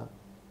వచ్చాక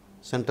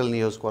సెంట్రల్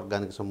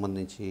నియోజకవర్గానికి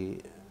సంబంధించి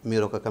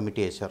మీరు ఒక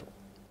కమిటీ వేశారు,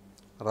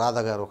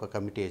 రాధా గారు ఒక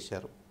కమిటీ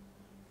వేశారు.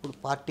 ఇప్పుడు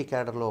పార్టీ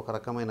క్యాడర్లో ఒక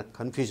రకమైన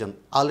కన్ఫ్యూజన్.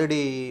 ఆల్రెడీ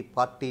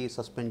పార్టీ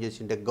సస్పెండ్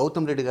చేసిండే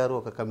గౌతమ్ రెడ్డి గారు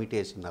ఒక కమిటీ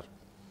వేసినారు.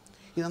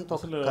 ఇదంతా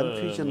ఒక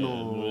కన్ఫ్యూజన్.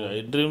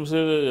 iDreams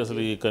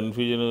అసలు ఈ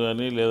కన్ఫ్యూజన్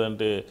కానీ,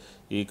 లేదంటే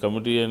ఈ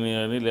కమిటీ అని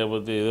కానీ,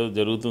 లేకపోతే ఏదో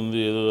జరుగుతుంది,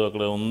 ఏదో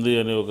అక్కడ ఉంది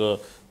అనే ఒక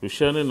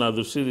విషయాన్ని నా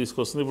దృష్టికి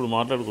తీసుకొస్తుంది. ఇప్పుడు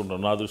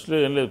మాట్లాడుకుంటాం. నా దృష్టిలో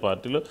ఏం లేదు,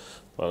 పార్టీలో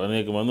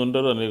అనేక మంది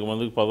ఉంటారు, అనేక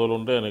మందికి పదవులు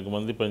ఉంటాయి, అనేక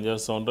మంది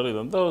పనిచేస్తూ ఉంటారు.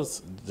 ఇదంతా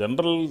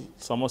జనరల్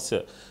సమస్య.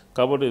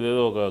 కాబట్టి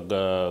ఇదేదో ఒక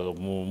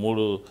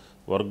 3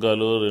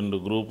 వర్గాలు, 2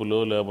 గ్రూపులు,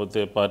 లేకపోతే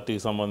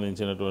పార్టీకి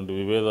సంబంధించినటువంటి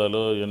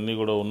విభేదాలు ఇవన్నీ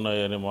కూడా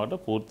ఉన్నాయి అనే మాట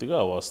పూర్తిగా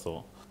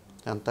అవాస్తవం.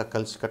 అంతా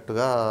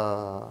కలిసికట్టుగా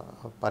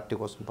పార్టీ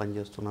కోసం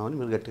పనిచేస్తున్నామని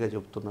మీరు గట్టిగా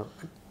చెబుతున్నారు.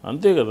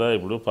 అంతే కదా.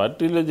 ఇప్పుడు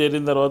పార్టీలో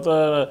చేరిన తర్వాత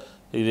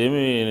ఇదేమి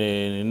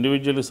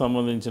ఇండివిజువల్కి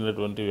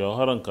సంబంధించినటువంటి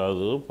వ్యవహారం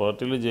కాదు.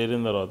 పార్టీలో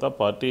చేరిన తర్వాత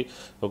పార్టీ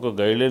ఒక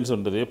గైడ్లైన్స్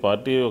ఉంటుంది,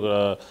 పార్టీ ఒక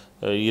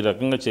ఈ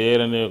రకంగా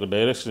చేయాలని ఒక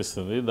డైరెక్షన్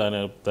ఇస్తుంది.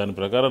 దాని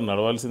ప్రకారం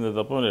నడవాల్సిందే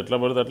తప్ప నేను ఎట్లా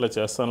పడితే అట్లా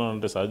చేస్తాను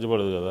అంటే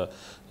సాధ్యపడదు కదా.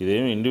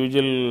 ఇదేమి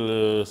ఇండివిజువల్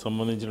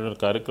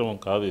సంబంధించినటువంటి కార్యక్రమం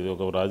కాదు. ఇది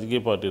ఒక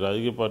రాజకీయ పార్టీ.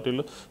 రాజకీయ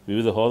పార్టీలో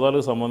వివిధ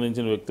హోదాలకు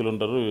సంబంధించిన వ్యక్తులు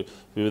ఉంటారు,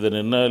 వివిధ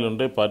నిర్ణయాలు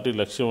ఉంటాయి, పార్టీ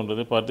లక్ష్యం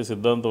ఉంటుంది, పార్టీ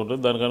సిద్ధాంతం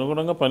ఉంటుంది, దానికి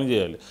అనుగుణంగా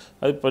పనిచేయాలి.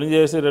 అది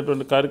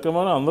పనిచేసేటటువంటి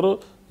కార్యక్రమాన్ని అందరూ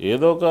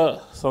ఏదో ఒక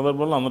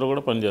సందర్భంలో అందరూ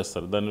కూడా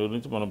పనిచేస్తారు. దాని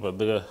గురించి మనం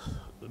పెద్దగా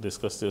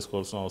డిస్కస్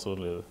చేసుకోవాల్సిన అవసరం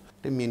లేదు.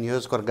 అంటే మీ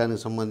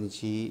నియోజకవర్గానికి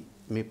సంబంధించి,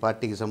 మీ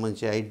పార్టీకి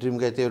సంబంధించి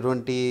iDreamకి అయితే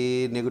ఎటువంటి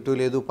నెగిటివ్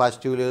లేదు,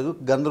 పాజిటివ్ లేదు,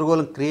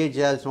 గందరగోళం క్రియేట్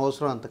చేయాల్సిన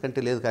అవసరం అంతకంటే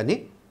లేదు. కానీ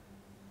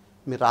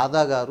మీ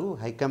రాధా గారు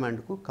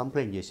హైకమాండ్కు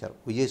కంప్లైంట్ చేశారు,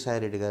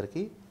 విజయసాయిరెడ్డి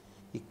గారికి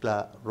ఇట్లా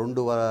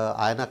 2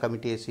 ఆయన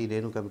కమిటీ వేసి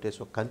నేను కమిటీ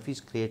వేసి ఒక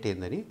కన్ఫ్యూజ్ క్రియేట్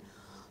అయిందని.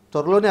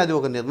 త్వరలోనే అది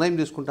ఒక నిర్ణయం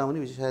తీసుకుంటామని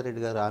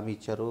విజయసాయిరెడ్డి గారు హామీ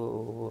ఇచ్చారు.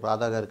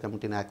 రాధా గారి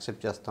కమిటీని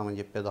యాక్సెప్ట్ చేస్తామని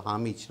చెప్పేదో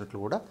హామీ ఇచ్చినట్లు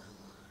కూడా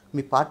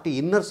మీ పార్టీ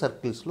ఇన్నర్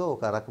సర్కిల్స్లో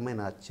ఒక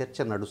రకమైన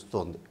చర్చ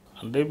నడుస్తోంది.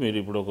 అంటే మీరు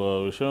ఇప్పుడు ఒక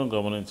విషయం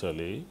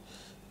గమనించాలి.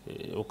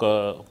 ఒక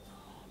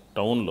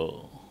టౌన్లో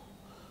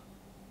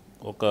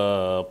ఒక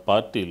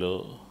పార్టీలో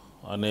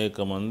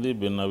అనేక మంది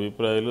భిన్న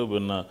అభిప్రాయాలు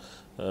భిన్న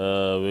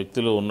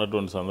వ్యక్తులు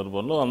ఉన్నటువంటి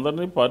సందర్భంలో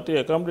అందరినీ పార్టీ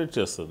అకామిడేట్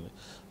చేస్తుంది.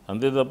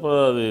 అంతే తప్ప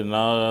అది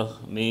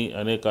నీ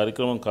అనే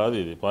కార్యక్రమం కాదు.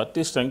 ఇది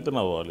పార్టీ స్ట్రెంగ్తన్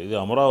అవ్వాలి. ఇది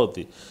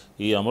అమరావతి.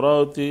 ఈ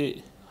అమరావతి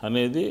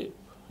అనేది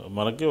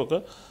మనకి ఒక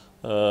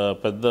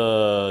పెద్ద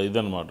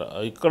ఇదన్నమాట.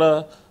 ఇక్కడ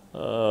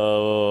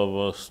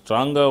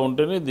స్ట్రాంగ్గా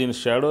ఉంటేనే దీని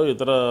షాడో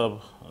ఇతర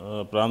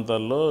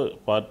ప్రాంతాల్లో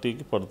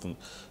పార్టీకి పడుతుంది.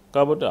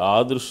 కాబట్టి ఆ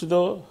దృష్టితో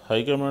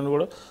హైకమాండ్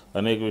కూడా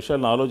అనేక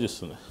విషయాలను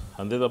ఆలోచిస్తుంది.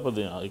 అంతే తప్ప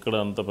ఇక్కడ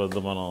అంత పెద్ద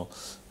మనం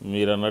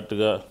మీరు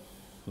అన్నట్టుగా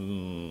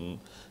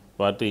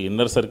పార్టీ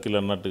ఇన్నర్ సర్కిల్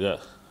అన్నట్టుగా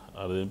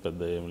అదేం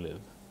పెద్ద ఏం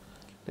లేదు.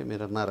 అంటే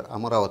మీరు అన్నారు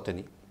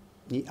అమరావతిని.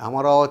 ఈ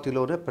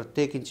అమరావతిలోనే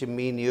ప్రత్యేకించి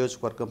మీ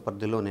నియోజకవర్గం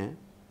పరిధిలోనే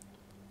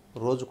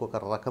రోజుకు ఒక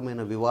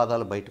రకమైన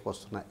వివాదాలు బయటకు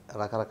వస్తున్నాయి.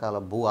 రకరకాల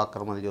భూ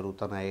ఆక్రమణలు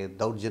జరుగుతున్నాయి,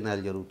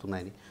 దౌర్జన్యాలు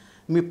జరుగుతున్నాయని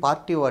మీ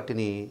పార్టీ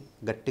వాటిని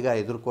గట్టిగా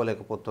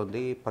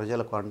ఎదుర్కోలేకపోతుంది,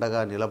 ప్రజలకు అండగా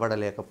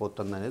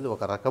నిలబడలేకపోతుంది అనేది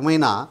ఒక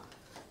రకమైన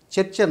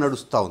చర్చ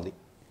నడుస్తూ ఉంది.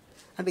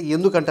 అంటే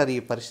ఎందుకంటారు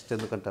ఈ పరిస్థితి?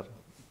 ఎందుకంటారు?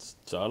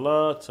 చాలా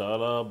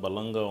చాలా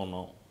బలంగా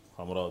ఉన్నాం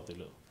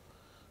అమరావతిలో.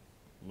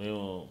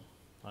 మేము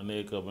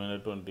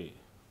అనేకమైనటువంటి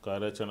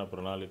కార్యాచరణ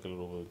ప్రణాళికలు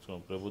రూపొందించాం.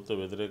 ప్రభుత్వ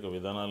వ్యతిరేక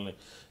విధానాలని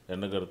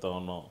ఎండగడతా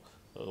ఉన్నాం.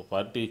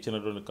 పార్టీ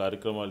ఇచ్చినటువంటి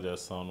కార్యక్రమాలు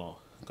చేస్తూ ఉన్నాం.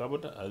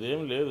 కాబట్టి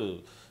అదేం లేదు.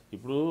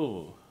 ఇప్పుడు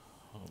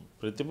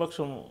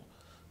ప్రతిపక్షం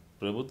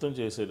ప్రభుత్వం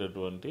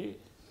చేసేటటువంటి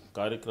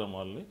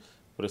కార్యక్రమాలని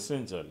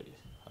ప్రశ్నించాలి.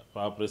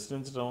 ఆ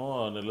ప్రశ్నించడం,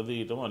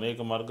 నిలదీయటం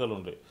అనేక మార్గాలు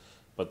ఉంటాయి.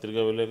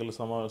 పత్రికా విలేకరుల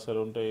సమావేశాలు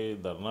ఉంటాయి,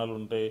 ధర్నాలు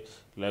ఉంటాయి,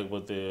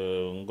 లేకపోతే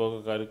ఇంకొక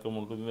కార్యక్రమం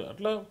ఉంటుంది.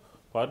 అట్లా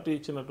పార్టీ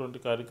ఇచ్చినటువంటి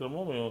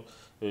కార్యక్రమం మేము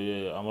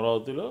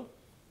అమరావతిలో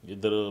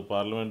 2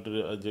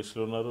 పార్లమెంటరీ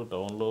అధ్యక్షులు ఉన్నారు,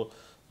 టౌన్లో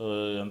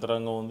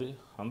యంత్రాంగం ఉంది,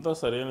 అంతా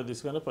సరైన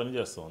దిశగానే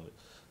పనిచేస్తూ ఉంది.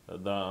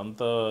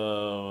 అంతా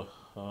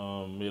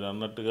మీరు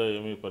అన్నట్టుగా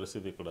ఏమీ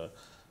పరిస్థితి ఇక్కడ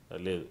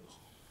లేదు.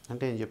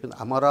 అంటే నేను చెప్పింది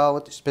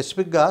అమరావతి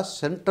స్పెసిఫిక్గా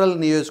సెంట్రల్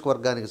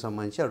నియోజకవర్గానికి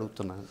సంబంధించి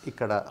అడుగుతున్నాను.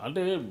 ఇక్కడ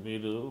అంటే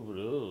మీరు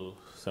ఇప్పుడు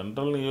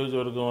సెంట్రల్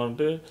నియోజకవర్గం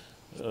అంటే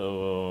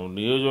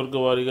నియోజకవర్గ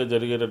వారీగా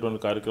జరిగేటటువంటి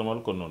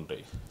కార్యక్రమాలు కొన్ని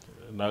ఉంటాయి.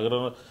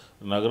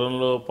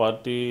 నగరంలో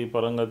పార్టీ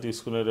పరంగా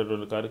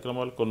తీసుకునేటటువంటి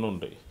కార్యక్రమాలు కొన్ని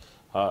ఉంటాయి.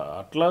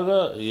 అట్లాగా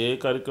ఏ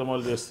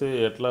కార్యక్రమాలు చేస్తే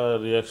ఎట్లా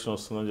రియాక్షన్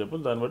వస్తుందని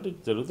చెప్పి దాన్ని బట్టి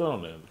జరుగుతూ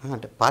ఉన్నాయి.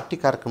 అంటే పార్టీ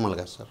కార్యక్రమాలు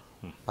కాదు సార్,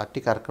 పార్టీ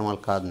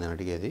కార్యక్రమాలు కాదు నేను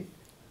అడిగేది.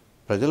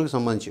 ప్రజలకు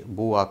సంబంధించి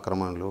భూ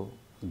ఆక్రమణలు,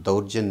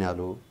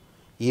 దౌర్జన్యాలు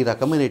ఈ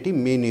రకమైనవి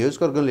మీ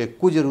నియోజకవర్గంలో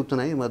ఎక్కువ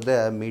జరుగుతున్నాయి. ఈ మధ్య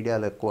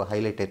మీడియాలో ఎక్కువ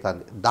హైలైట్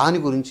అవుతుంది. దాని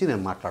గురించి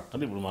నేను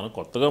మాట్లాడుతాను. ఇప్పుడు మనం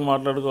కొత్తగా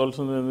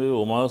మాట్లాడుకోవాల్సింది ఏంది?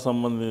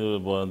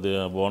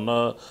 బోండా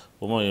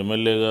ఉమా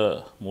ఎమ్మెల్యేగా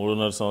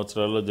 3.5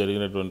 సంవత్సరాల్లో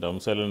జరిగినటువంటి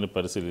అంశాలన్నీ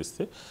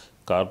పరిశీలిస్తే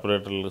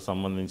కార్పొరేటర్లకు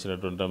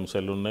సంబంధించినటువంటి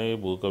అంశాలు ఉన్నాయి,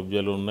 భూ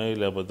కబ్జాలు ఉన్నాయి,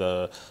 లేకపోతే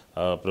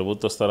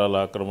ప్రభుత్వ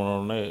స్థలాల ఆక్రమణ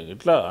ఉన్నాయి,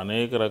 ఇట్లా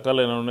అనేక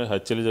రకాలైన ఉన్నాయి,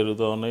 హత్యలు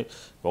జరుగుతూ ఉన్నాయి.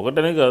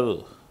 ఒకటనే కాదు,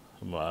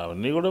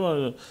 అవన్నీ కూడా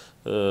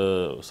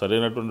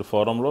సరైనటువంటి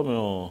ఫోరంలో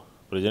మేము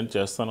ప్రజెంట్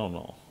చేస్తూనే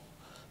ఉన్నాం.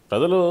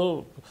 ప్రజలు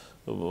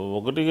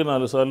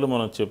 1-4 సార్లు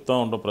మనం చెప్తూ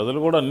ఉంటాం. ప్రజలు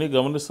కూడా అన్నీ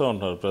గమనిస్తూ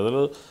ఉంటారు. ప్రజలు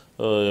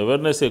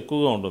అవేర్నెస్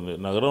ఎక్కువగా ఉంటుంది.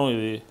 నగరం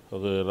ఇది,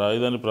 ఒక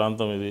రాజధాని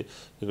ప్రాంతం ఇది.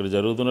 ఇక్కడ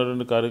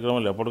జరుగుతున్నటువంటి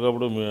కార్యక్రమాలు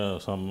ఎప్పటికప్పుడు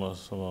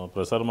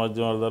ప్రసార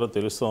మాధ్యమాల ద్వారా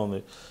తెలుస్తూ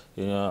ఉంది.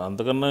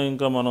 అంతకన్నా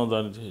ఇంకా మనం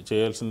దాన్ని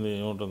చేయాల్సింది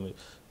ఏముంటుంది?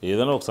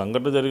 ఏదైనా ఒక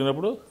సంఘటన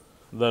జరిగినప్పుడు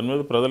దాని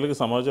మీద ప్రజలకి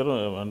సమాచారం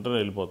వెంటనే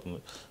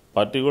వెళ్ళిపోతుంది.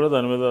 పార్టీ కూడా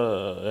దాని మీద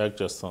యాక్ట్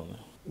చేస్తుంది.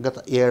 గత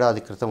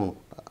ఏడాది క్రితం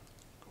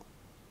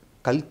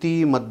కల్తీ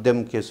మద్యం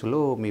కేసులో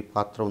మీ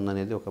పాత్ర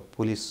ఉందనేది ఒక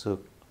పోలీసు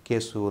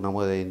కేసు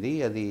నమోదైంది.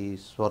 అది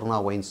స్వర్ణ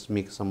వైన్స్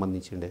మీకు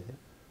సంబంధించిండేది.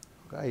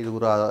 ఒక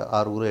 5,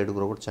 6, 7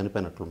 కూడా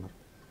చనిపోయినట్లున్నారు.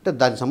 అంటే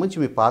దానికి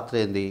సంబంధించి మీ పాత్ర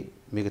ఏంది?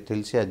 మీకు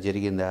తెలిసి అది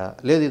జరిగిందా,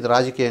 లేదు ఇది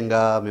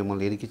రాజకీయంగా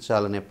మిమ్మల్ని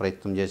ఇరికించాలనే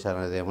ప్రయత్నం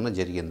చేశారనేది ఏమన్నా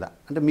జరిగిందా?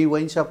 అంటే మీ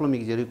వైన్ షాప్లో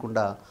మీకు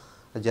జరగకుండా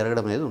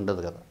జరగడం అనేది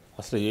ఉండదు కదా.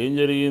 అసలు ఏం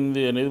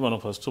జరిగింది అనేది మనం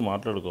ఫస్ట్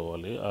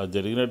మాట్లాడుకోవాలి. ఆ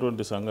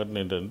జరిగినటువంటి సంఘటన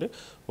ఏంటంటే,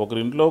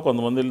 ఒకరింట్లో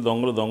కొంతమంది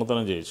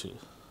దొంగతనం చేయొచ్చు,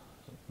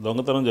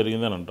 దొంగతనం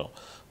జరిగిందని అంటాం.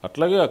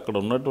 అట్లాగే అక్కడ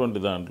ఉన్నటువంటి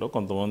దాంట్లో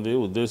కొంతమంది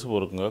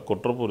ఉద్దేశపూర్వకంగా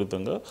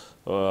కుట్రపూరితంగా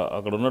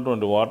అక్కడ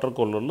ఉన్నటువంటి వాటర్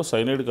కూలర్లో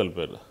సైనైడ్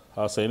కలిపారు.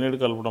 ఆ సైనైడ్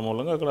కలపడం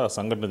మూలంగా అక్కడ ఆ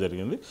సంఘటన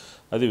జరిగింది.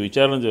 అది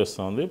విచారణ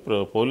చేస్తుంది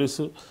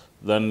పోలీసు.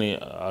 దాన్ని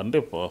అంటే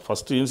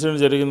ఫస్ట్ ఇన్సిడెంట్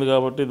జరిగింది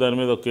కాబట్టి దాని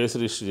మీద ఒక కేసు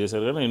రిజిస్టర్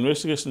చేశారు, కానీ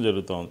ఇన్వెస్టిగేషన్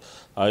జరుగుతూ ఉంది.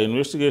 ఆ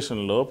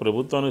ఇన్వెస్టిగేషన్లో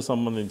ప్రభుత్వానికి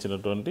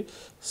సంబంధించినటువంటి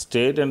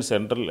state and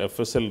central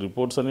FSL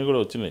reports అన్నీ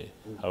కూడా వచ్చినాయి.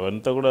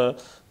 అవంతా కూడా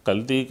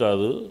కల్తీ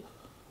కాదు,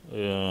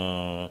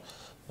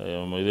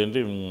 ఇదేంటి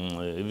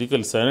ఇది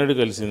కలిసి సైనైడ్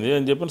కలిసింది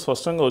అని చెప్పి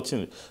స్పష్టంగా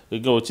వచ్చింది.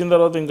 ఇంకా వచ్చిన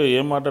తర్వాత ఇంకా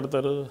ఏం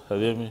మాట్లాడతారు?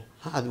 అదేమి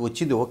అది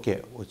వచ్చింది, ఓకే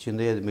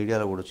వచ్చింది, అది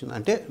మీడియాలో కూడా వచ్చింది.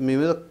 అంటే మీ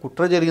మీద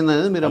కుట్ర జరిగింది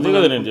అనేది మీరు అదే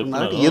కదా నేను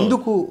చెప్తున్నాను.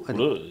 ఎందుకు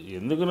ఇప్పుడు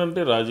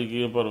ఎందుకునంటే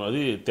రాజకీయ పరం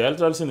అది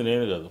తేల్చాల్సింది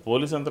నేను కాదు,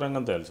 పోలీస్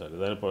యంత్రాంగం తేల్చాలి.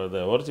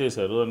 ఎవరు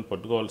చేశారు అని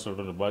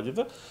పట్టుకోవాల్సినటువంటి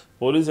బాధ్యత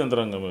పోలీస్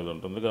యంత్రాంగం మీద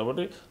ఉంటుంది.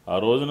 కాబట్టి ఆ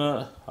రోజున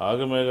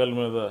ఆగమేఘాల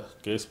మీద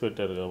కేసు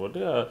పెట్టారు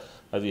కాబట్టి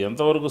అది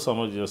ఎంతవరకు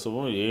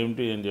సమంజసము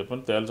ఏమిటి అని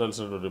చెప్పని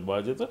తేల్చాల్సినటువంటి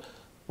బాధ్యత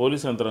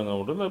పోలీస్ యంత్రాంగం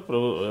ఉంటుంది.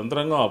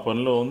 యంత్రాంగం ఆ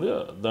పనిలో ఉంది,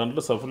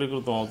 దాంట్లో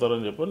సఫలీకృతం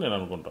అవుతారని చెప్పని నేను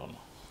అనుకుంటాను.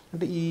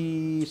 అంటే ఈ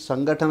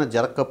సంఘటన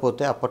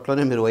జరగకపోతే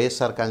అప్పట్లోనే మీరు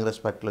వైఎస్ఆర్ కాంగ్రెస్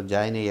పార్టీలో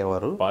జాయిన్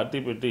అయ్యేవారు. పార్టీ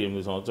పెట్టి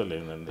 8 సంవత్సరాలు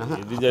అయిందండి.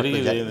 ఇది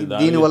జరిగింది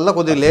దీనివల్ల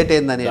కొద్దిగా లేట్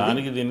అయిందని.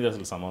 దీనికి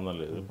అసలు సంబంధం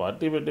లేదు.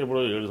 పార్టీ పెట్టి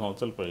ఇప్పుడు 7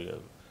 సంవత్సరాలు పై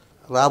కాదు.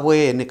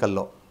 రాబోయే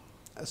ఎన్నికల్లో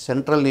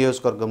సెంట్రల్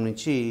నియోజకవర్గం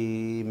నుంచి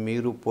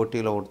మీరు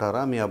పోటీలో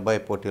ఉంటారా, మీ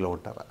అబ్బాయి పోటీలో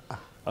ఉంటారా?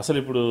 అసలు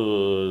ఇప్పుడు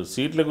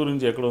సీట్ల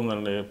గురించి ఎక్కడ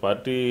ఉందండి?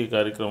 పార్టీ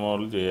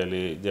కార్యక్రమాలు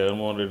చేయాలి.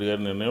 జగన్మోహన్ రెడ్డి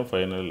గారి నిర్ణయం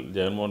ఫైనల్.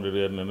 జగన్మోహన్ రెడ్డి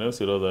గారి నిర్ణయం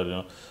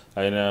శిరోధార్యం.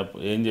 ఆయన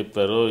ఏం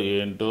చెప్తారో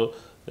ఏంటో,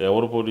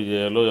 ఎవరు పోటీ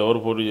చేయాలో, ఎవరు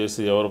పోటీ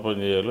చేసి ఎవరు పని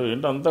చేయాలో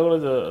ఏంటో అంతా కూడా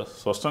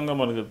స్పష్టంగా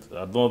మనకి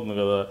అర్థమవుతుంది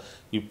కదా.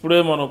 ఇప్పుడే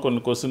మనం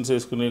కొన్ని క్వశ్చన్స్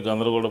వేసుకుని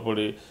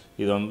గందరగోళపడి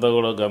ఇదంతా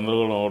కూడా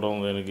గందరగోళం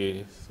అవడం దానికి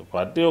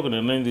పార్టీ ఒక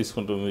నిర్ణయం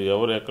తీసుకుంటుంది,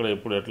 ఎవరు ఎక్కడ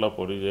ఎప్పుడు ఎట్లా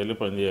పోటీ చేయాలి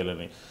పని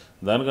చేయాలని.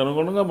 దానికి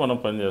అనుగుణంగా మనం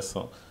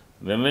పనిచేస్తాం.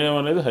 నిర్ణయం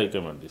అనేది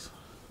హైకమాండ్ తీసుకుంటాం.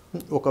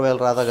 ఒకవేళ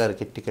రాధా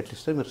గారికి టికెట్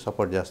ఇస్తే మీరు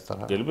సపోర్ట్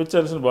చేస్తారా?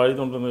 గెలిపించాల్సిన బాధ్యత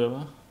ఉంటుంది కదా.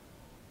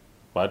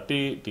 పార్టీ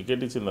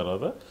టికెట్ ఇచ్చిన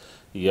తర్వాత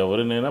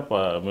ఎవరినైనా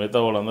మిగతా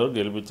వాళ్ళందరూ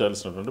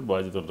గెలిపించాల్సినటువంటి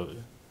బాధ్యత ఉంటుంది.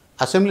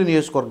 అసెంబ్లీ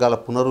నియోజకవర్గాల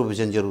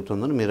పునర్విభజన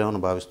జరుగుతుందని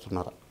మీరేమైనా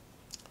భావిస్తున్నారా?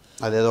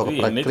 అదేదో ఒక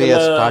ప్రక్రియ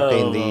స్టార్ట్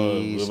అయింది.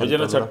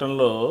 విభజన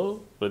చట్టంలో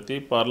ప్రతి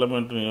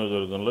పార్లమెంటు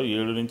నియోజకవర్గంలో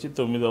 7 నుంచి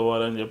 9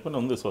 అవ్వాలని చెప్పని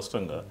ఉంది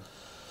స్పష్టంగా.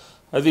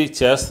 అది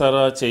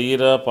చేస్తారా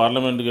చెయ్యరా,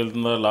 పార్లమెంట్కి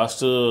వెళ్తుందా,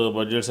 లాస్ట్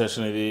బడ్జెట్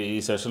సెషన్ ఇది, ఈ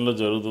సెషన్లో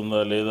జరుగుతుందా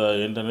లేదా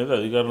ఏంటనేది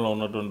అధికారంలో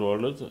ఉన్నటువంటి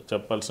వాళ్ళు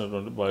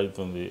చెప్పాల్సినటువంటి బాధ్యత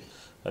ఉంది.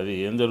 అది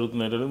ఏం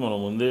జరుగుతుంది అనేది మనం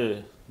ముందే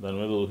దాని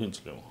మీద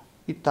ఊహించలేము.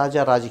 ఈ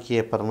తాజా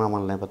రాజకీయ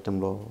పరిణామాల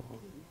నేపథ్యంలో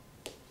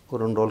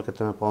 2 రోజుల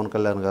క్రితమే పవన్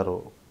కళ్యాణ్ గారు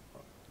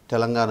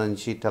తెలంగాణ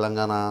నుంచి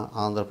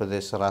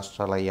ఆంధ్రప్రదేశ్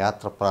రాష్ట్రాల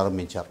యాత్ర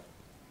ప్రారంభించారు.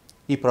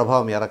 ఈ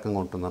ప్రభావం ఏ రకంగా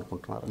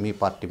ఉంటుందనుకుంటున్నారు మీ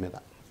పార్టీ మీద?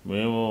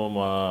 మేము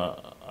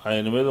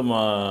ఆయన మీద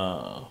మా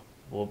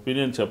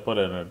ఒపీనియన్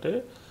చెప్పాలి అంటే,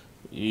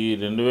 ఈ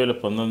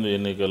 2019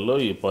 ఎన్నికల్లో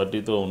ఈ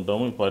పార్టీతో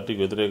ఉంటాము, ఈ పార్టీకి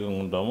వ్యతిరేకంగా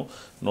ఉంటాము,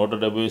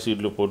 170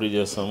 సీట్లు పోటీ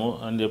చేస్తాము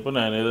అని చెప్పి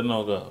ఆయన ఏదైనా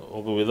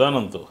ఒక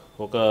విధానంతో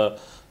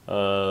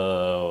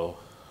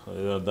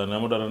దాన్ని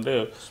ఏమంటారంటే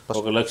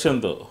ఒక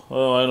లక్ష్యంతో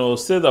ఆయన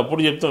వస్తే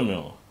అప్పుడు చెప్తాం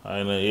మేము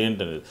ఆయన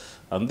ఏంటనేది.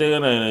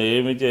 అంతేగాని ఆయన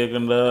ఏమీ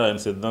చేయకుండా, ఆయన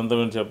సిద్ధాంతం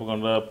ఏంటి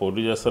చెప్పకుండా,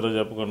 పోటీ చేస్తారో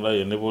చెప్పకుండా,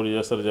 ఎన్ని పోటీ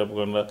చేస్తారో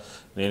చెప్పకుండా,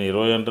 నేను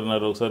 20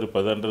 అంటున్నారు, ఒకసారి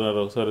 10 అంటున్నారు,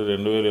 ఒకసారి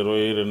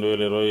 2020,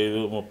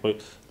 2025,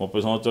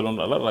 30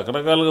 సంవత్సరాలు అలా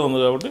రకరకాలుగా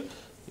ఉంది. కాబట్టి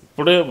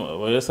ఇప్పుడే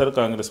వైఎస్ఆర్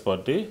కాంగ్రెస్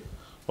పార్టీ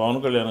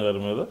పవన్ కళ్యాణ్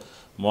గారి మీద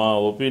మా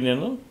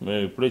ఒపీనియన్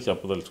మేము ఇప్పుడే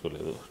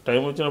చెప్పదలుచుకోలేదు.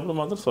 టైం వచ్చినప్పుడు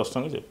మాత్రం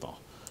స్పష్టంగా చెప్తాం.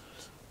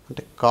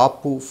 అంటే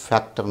కాపు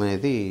ఫ్యాక్టర్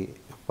అనేది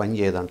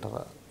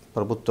పనిచేయదంటారా?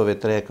 ప్రభుత్వ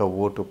వ్యతిరేక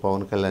ఓటు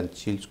పవన్ కళ్యాణ్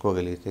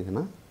చీల్చుకోగలిగితే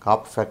కన్నా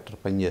కాపు ఫ్యాక్టర్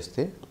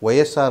పనిచేస్తే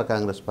వైఎస్ఆర్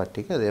కాంగ్రెస్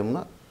పార్టీకి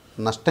అదేమన్నా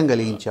నష్టం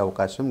కలిగించే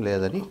అవకాశం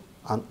లేదని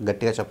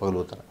గట్టిగా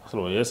చెప్పగలుగుతారు.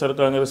 అసలు వైఎస్ఆర్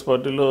కాంగ్రెస్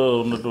పార్టీలో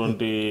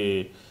ఉన్నటువంటి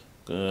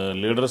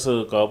లీడర్స్,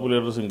 కాపు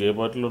లీడర్స్ ఇంకే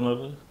పార్టీలో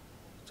ఉన్నారు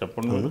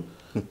చెప్పండి.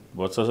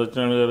 బొత్స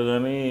సత్యనారాయణ గారు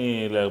కానీ,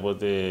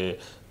 లేకపోతే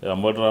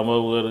అంబటి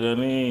రాంబాబు గారు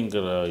కానీ, ఇంకా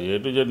A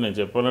to Z నేను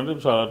చెప్పాలంటే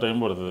చాలా టైం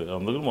పడుతుంది.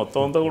 అందుకని మొత్తం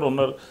అంతా కూడా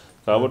ఉన్నారు.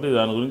 కాబట్టి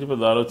దాని గురించి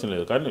పెద్ద ఆలోచన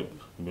లేదు. కానీ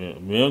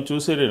మేము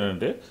చూసేది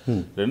ఏంటంటే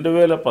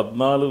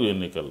 2014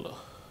 ఎన్నికల్లో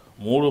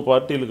 3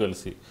 పార్టీలు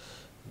కలిసి,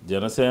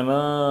 జనసేన,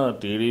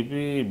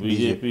 టీడీపీ,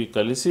 బీజేపీ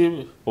కలిసి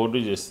పోటీ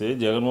చేస్తే,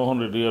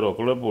 జగన్మోహన్ రెడ్డి గారు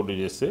ఒకళ్ళే పోటీ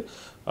చేస్తే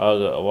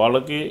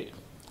వాళ్ళకి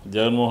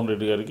జగన్మోహన్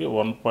రెడ్డి గారికి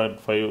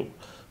 1.5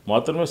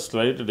 మాత్రమే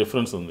స్లైట్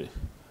డిఫరెన్స్ ఉంది.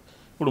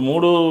 ఇప్పుడు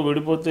 3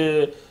 విడిపోతే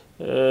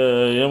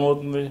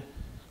ఏమవుతుంది?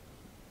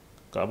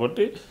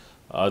 కాబట్టి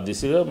ఆ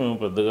దిశగా మేము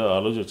పెద్దగా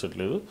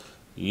ఆలోచించట్లేదు.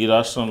 ఈ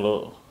రాష్ట్రంలో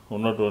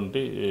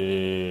ఉన్నటువంటి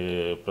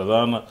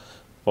ప్రధాన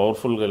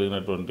పవర్ఫుల్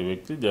కలిగినటువంటి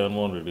వ్యక్తి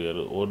జగన్మోహన్ రెడ్డి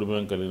గారు, ఓటు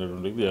బ్యాంక్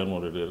కలిగినటువంటి వ్యక్తి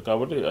జగన్మోహన్ రెడ్డి గారు.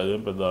 కాబట్టి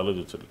అదేం పెద్ద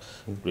ఆలోచించట్లేదు.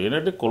 ఇప్పుడు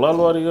ఏంటంటే కులాల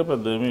వారీగా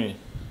పెద్ద ఏమీ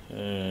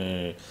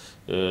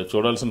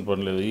చూడాల్సిన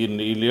పని లేదు.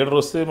 ఈ లీడర్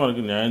వస్తే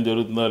మనకి న్యాయం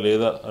జరుగుతుందా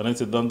లేదా అనే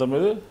సిద్ధాంతం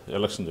మీద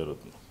ఎలక్షన్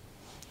జరుగుతుంది.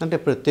 అంటే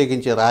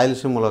ప్రత్యేకించి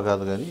రాయలసీమలో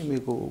కాదు కానీ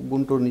మీకు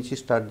గుంటూరు నుంచి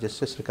స్టార్ట్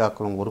చేస్తే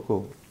శ్రీకాకుళం వరకు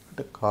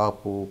అంటే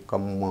కాపు,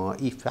 కమ్మ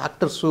ఈ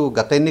ఫ్యాక్టర్స్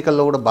గత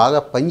ఎన్నికల్లో కూడా బాగా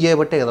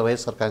పనిచేయబట్టే కదా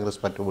వైఎస్ఆర్ కాంగ్రెస్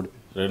పార్టీ ఓడి.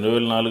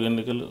 2004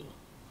 ఎన్నికలు,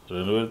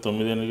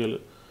 2009 ఎన్నికలు,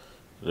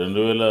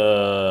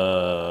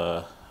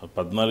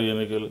 2014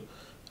 ఎన్నికలు,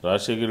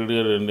 రాజశేఖర రెడ్డి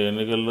గారు 2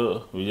 ఎన్నికల్లో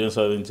విజయం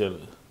సాధించారు.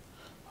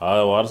 ఆ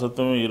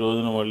వారసత్వం ఈ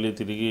రోజున మళ్ళీ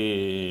తిరిగి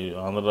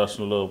ఆంధ్ర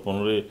రాష్ట్రంలో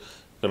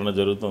పునరీకరణ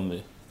జరుగుతుంది.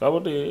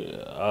 కాబట్టి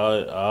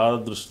ఆ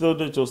దృష్టితో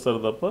చూస్తారు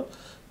తప్ప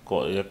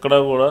ఎక్కడా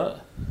కూడా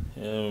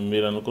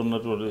మీరు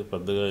అనుకున్నటువంటి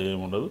పెద్దగా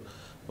ఏముండదు.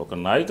 ఒక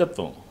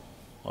నాయకత్వం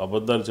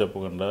అబద్ధాలు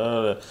చెప్పకుండా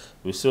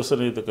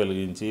విశ్వసనీయత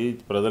కలిగించి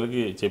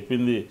ప్రజలకి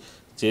చెప్పింది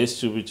చేసి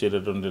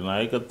చూపించేటటువంటి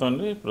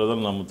నాయకత్వాన్ని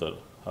ప్రజలు నమ్ముతారు.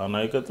 ఆ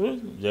నాయకత్వం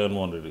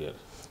జగన్మోహన్ రెడ్డి గారు.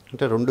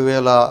 అంటే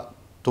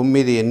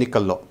 2009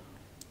 ఎన్నికల్లో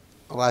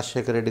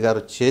రాజశేఖర రెడ్డి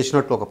గారు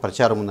చేసినట్లు ఒక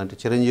ప్రచారం ఉందంటే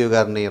చిరంజీవి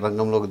గారిని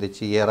రంగంలోకి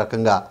తెచ్చి ఏ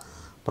రకంగా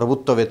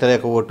ప్రభుత్వ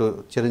వ్యతిరేక ఓటు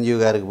చిరంజీవి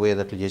గారికి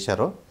పోయేటట్లు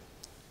చేశారో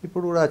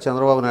ఇప్పుడు కూడా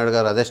చంద్రబాబు నాయుడు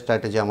గారు అదే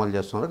స్ట్రాటజీ అమలు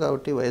చేస్తున్నారు.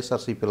 కాబట్టి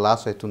వైఎస్ఆర్సీపీ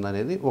లాస్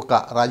అవుతుందనేది ఒక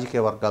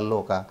రాజకీయ వర్గాల్లో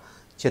ఒక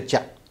చర్చ.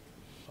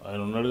 ఆయన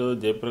ఉన్నాడు కదా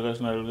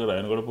జయప్రకాష్ నాయుడు గారు,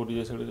 ఆయన కూడా పోటీ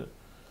చేశాడు కదా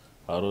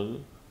ఆ రోజు.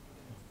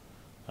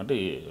 అంటే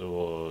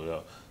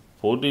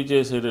పోటీ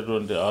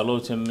చేసేటటువంటి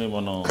ఆలోచనని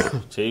మనం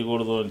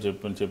చేయకూడదు అని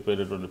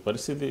చెప్పేటటువంటి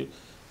పరిస్థితి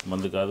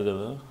మంది కాదు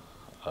కదా.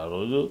 ఆ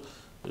రోజు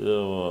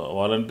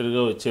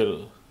వాలంటీర్గా వచ్చారు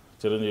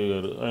చిరంజీవి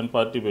గారు, ఆయన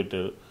పార్టీ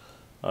పెట్టారు.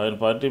 ఆయన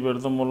పార్టీ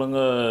పెడతాం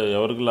మూలంగా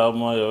ఎవరికి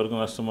లాభమా ఎవరికి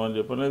నష్టమా అని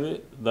చెప్పనేది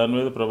దాని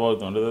మీద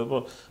ప్రభావితం. అంటే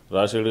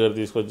రాజశేఖర్ గారు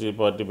తీసుకొచ్చి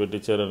పార్టీ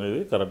పెట్టించారు అనేది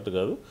కరెక్ట్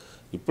కాదు.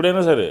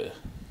 ఇప్పుడైనా సరే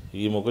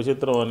ఈ ముఖ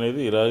చిత్రం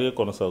అనేది ఇలాగే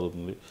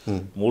కొనసాగుతుంది.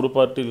 3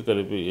 పార్టీలు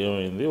కలిపి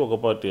ఏమైంది, ఒక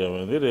పార్టీ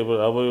ఏమైంది, రేపు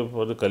రాబోయే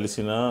పార్టీ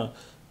కలిసినా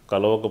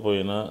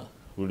కలవకపోయినా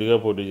విడిగా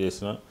పోటీ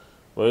చేసినా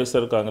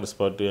వైఎస్ఆర్ కాంగ్రెస్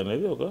పార్టీ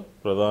అనేది ఒక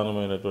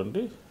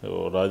ప్రధానమైనటువంటి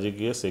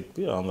రాజకీయ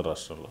శక్తి ఆంధ్ర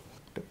రాష్ట్రంలో.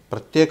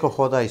 ప్రత్యేక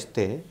హోదా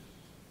ఇస్తే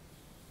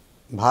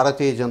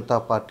భారతీయ జనతా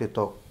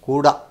పార్టీతో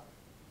కూడా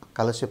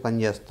కలిసి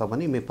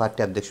పనిచేస్తామని మీ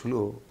పార్టీ అధ్యక్షులు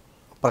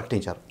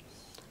ప్రకటించారు.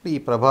 ఈ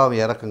ప్రభావం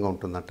ఏ రకంగా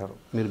ఉంటుందంటారు?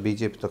 మీరు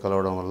బీజేపీతో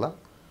కలవడం వల్ల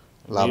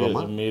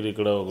లాభమా? మీరు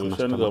ఇక్కడ ఒక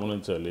విషయాన్ని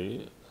గమనించాలి.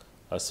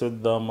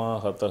 అశ్వత్థామ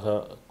హతహ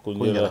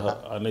కుంజరహ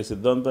అనే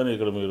సిద్ధాంతాన్ని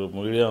ఇక్కడ మీరు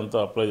మీడియా అంతా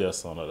అప్లై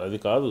చేస్తూ ఉన్నారు. అది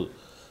కాదు.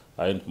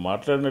 ఆయన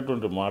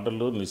మాట్లాడినటువంటి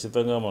మాటలు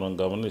నిశ్చితంగా మనం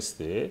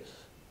గమనిస్తే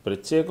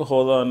ప్రత్యేక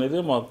హోదా అనేది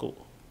మాకు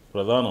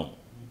ప్రధానం.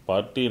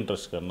 పార్టీ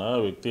ఇంట్రెస్ట్ కన్నా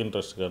వ్యక్తి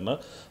ఇంట్రెస్ట్ కన్నా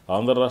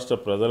ఆంధ్ర రాష్ట్ర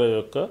ప్రజల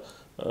యొక్క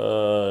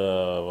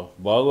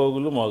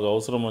బాగోగులు మాకు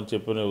అవసరం అని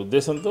చెప్పిన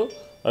ఉద్దేశంతో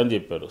అని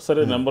చెప్పారు.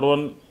 సరే, నెంబర్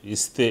 1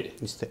 ఇస్తే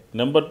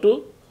నెంబర్ 2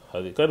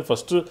 అది. కానీ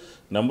ఫస్ట్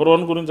నెంబర్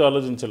 1 గురించి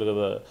ఆలోచించాలి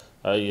కదా.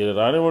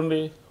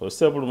 రానివ్వండి,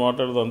 వస్తే అప్పుడు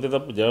మాట్లాడదాం. అంతే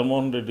తప్ప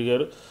జగన్మోహన్ రెడ్డి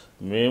గారు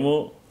మేము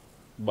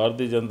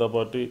భారతీయ జనతా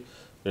పార్టీ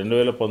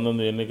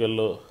 2019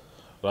 ఎన్నికల్లో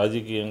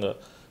రాజకీయంగా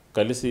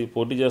కలిసి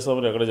పోటీ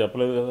చేస్తామని ఎక్కడ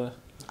చెప్పలేదు కదా.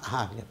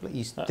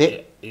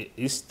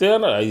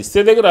 ఇస్తే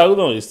దగ్గర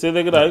ఆగుదాం. ఇస్తే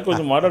దగ్గర ఆగి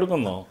కొంచెం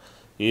మాట్లాడుకుందాం.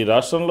 ఈ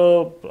రాష్ట్రంలో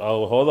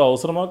హోదా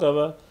అవసరమా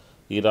కదా?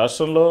 ఈ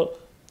రాష్ట్రంలో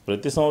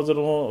ప్రతి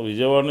సంవత్సరము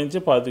విజయవాడ నుంచి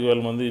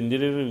 25,000 మంది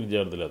ఇంజనీరింగ్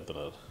విద్యార్థులు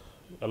వెళ్తున్నారు.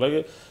 అలాగే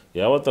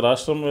యావత్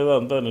రాష్ట్రం మీద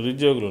అంతా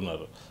నిరుద్యోగులు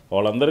ఉన్నారు.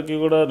 వాళ్ళందరికీ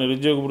కూడా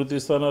నిరుద్యోగ వృత్తి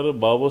ఇస్తున్నారు.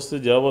 బాబు వస్తే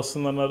జాబ్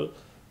వస్తుందన్నారు.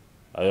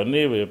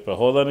 అవన్నీ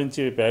హోదా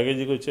నుంచి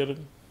ప్యాకేజీకి వచ్చారు.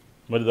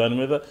 మరి దాని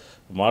మీద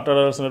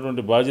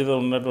మాట్లాడాల్సినటువంటి బాధ్యత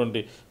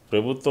ఉన్నటువంటి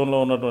ప్రభుత్వంలో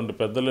ఉన్నటువంటి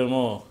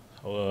పెద్దలేమో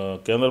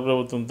కేంద్ర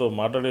ప్రభుత్వంతో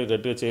మాట్లాడి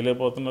గట్టిగా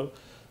చేయలేకపోతున్నారు.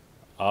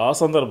 ఆ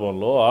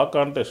సందర్భంలో ఆ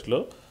కాంటెస్ట్లో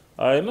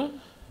ఆయన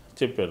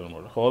చెప్పారు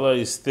అన్నమాట, హోదా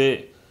ఇస్తే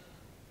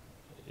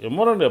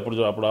ఏమోనండి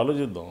అప్పుడు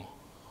ఆలోచిద్దాం.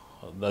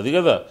 అది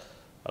కదా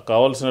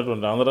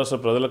కావాల్సినటువంటి ఆంధ్ర రాష్ట్ర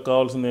ప్రజలకు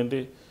కావాల్సింది ఏంటి?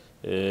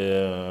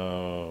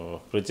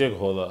 ప్రత్యేక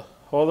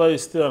హోదా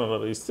ఇస్తే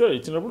అన్నారు.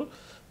 ఇచ్చినప్పుడు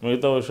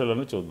మిగతా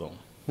విషయాలన్నీ చూద్దాం.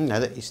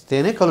 అదే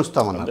ఇస్తేనే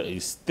కలుస్తామన్నారు.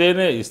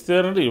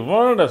 ఇస్తేనంటే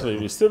ఇవ్వాలండి. అసలు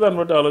ఇస్తే దాన్ని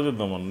బట్టి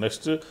ఆలోచిద్దాం. మనం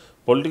నెక్స్ట్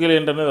పొలిటికల్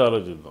ఏంటనేది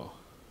ఆలోచిద్దాం.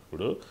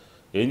 ఇప్పుడు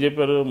ఏం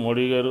చెప్పారు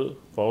మోడీ గారు,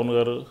 పవన్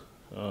గారు,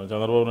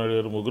 చంద్రబాబు నాయుడు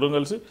గారు ముగ్గురం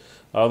కలిసి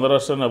ఆంధ్ర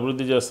రాష్ట్రాన్ని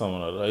అభివృద్ధి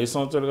చేస్తామన్నారు. 5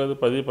 సంవత్సరాలు కాదు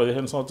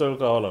 10-15 సంవత్సరాలు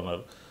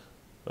కావాలన్నారు.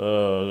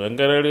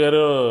 వెంకయ్యనాయుడు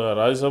గారు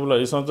రాజ్యసభలో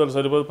 5 సంవత్సరాలు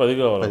సరిపోదు 10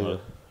 కావాలన్నారు.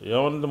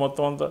 ఏమన్నది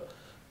మొత్తం అంతా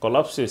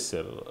కొలాప్స్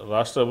చేశారు.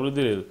 రాష్ట్ర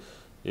అభివృద్ధి లేదు.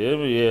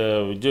 ఏమి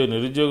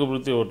నిరుద్యోగ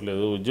వృత్తి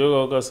ఇవ్వట్లేదు. ఉద్యోగ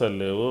అవకాశాలు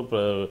లేవు.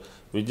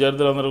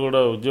 విద్యార్థులందరూ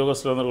కూడా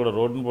ఉద్యోగస్తులందరూ కూడా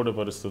రోడ్డును పడే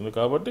పరిస్థితి ఉంది.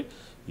 కాబట్టి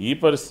ఈ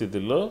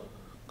పరిస్థితుల్లో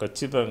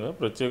ఖచ్చితంగా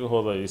ప్రత్యేక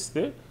హోదా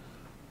ఇస్తే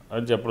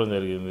అని చెప్పడం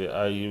జరిగింది.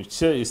 ఆ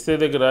ఇస్తే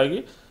దగ్గర ఆగి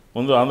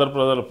ముందు ఆంధ్ర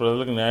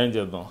ప్రజలకు న్యాయం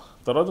చేద్దాం,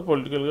 తర్వాత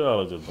పొలిటికల్గా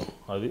ఆలోచిద్దాం.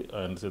 అది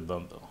ఆయన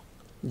సిద్ధాంతం.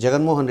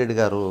 జగన్మోహన్ రెడ్డి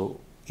గారు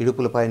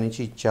ఇడుపులపై నుంచి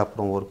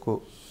ఇచ్చాపురం వరకు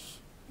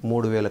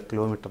 3,000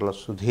 కిలోమీటర్ల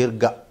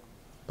సుదీర్ఘ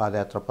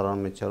పాదయాత్ర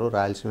ప్రారంభించారు.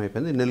 రాయలసీమ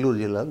అయిపోయింది, నెల్లూరు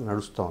జిల్లాలో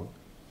నడుస్తోంది.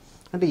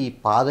 అంటే ఈ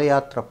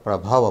పాదయాత్ర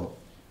ప్రభావం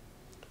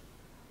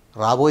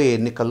రాబోయే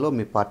ఎన్నికల్లో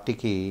మీ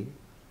పార్టీకి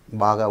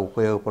బాగా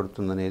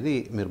ఉపయోగపడుతుందనేది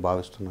మీరు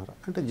భావిస్తున్నారు?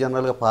 అంటే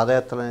జనరల్గా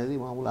పాదయాత్ర అనేది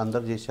మామూలు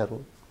అందరు చేశారు.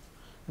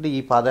 అంటే ఈ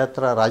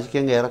పాదయాత్ర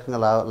రాజకీయంగా ఏ రకంగా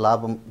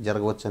లాభం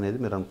జరగవచ్చు అనేది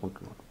మీరు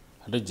అనుకుంటున్నారు?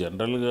 అంటే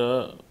జనరల్గా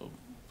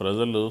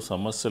ప్రజలు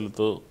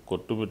సమస్యలతో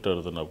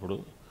కొట్టుమిట్టాడుతున్నప్పుడు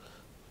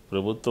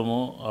ప్రభుత్వము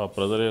ఆ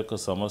ప్రజల యొక్క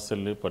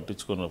సమస్యల్ని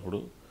పట్టించుకున్నప్పుడు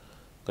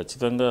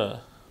ఖచ్చితంగా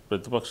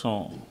ప్రతిపక్షం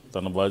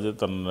తన బాధ్యత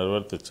తను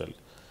నెరవేర్తించాలి.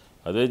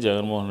 అదే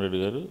జగన్మోహన్ రెడ్డి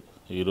గారు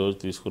ఈరోజు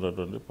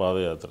తీసుకున్నటువంటి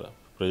పాదయాత్ర,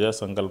 ప్రజా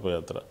సంకల్ప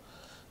యాత్ర.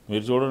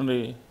 మీరు చూడండి,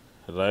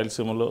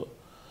 రాయలసీమలో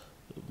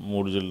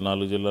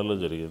 4 జిల్లాల్లో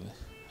జరిగింది.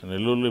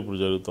 నెల్లూరులో ఇప్పుడు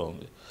జరుగుతూ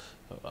ఉంది.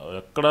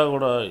 ఎక్కడా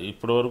కూడా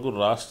ఇప్పటివరకు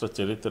రాష్ట్ర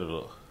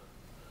చరిత్రలో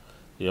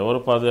ఎవరు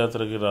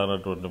పాదయాత్రకి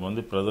రానటువంటి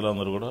మంది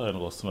ప్రజలందరూ కూడా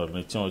ఆయనకు వస్తున్నారు,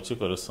 నిత్యం వచ్చి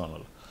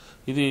కలుస్తున్నారు.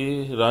 ఇది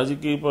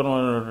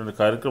రాజకీయపరమైనటువంటి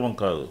కార్యక్రమం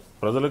కాదు,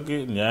 ప్రజలకి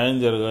న్యాయం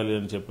జరగాలి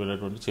అని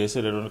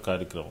చేసేటటువంటి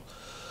కార్యక్రమం.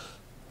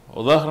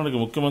 ఉదాహరణకి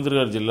ముఖ్యమంత్రి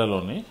గారి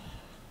జిల్లాలోని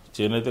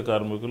చేనేత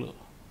కార్మికులు,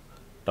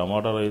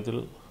 టమాటా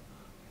రైతులు,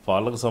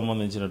 పాలకు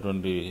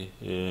సంబంధించినటువంటి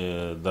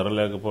ధర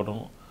లేకపోవడం,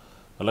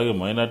 అలాగే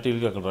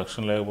మైనార్టీలకి అక్కడ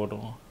రక్షణ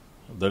లేకపోవడం,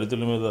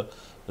 దళితుల మీద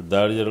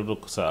దాడి జరగడం,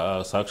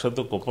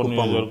 సాక్షాత్తు కుప్పం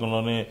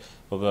నియోజకవర్గంలోనే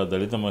ఒక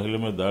దళిత మహిళ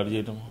మీద దాడి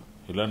చేయడం,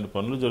 ఇలాంటి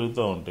పనులు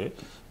జరుగుతూ ఉంటే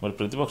మరి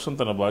ప్రతిపక్షం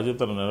తన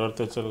బాధ్యతను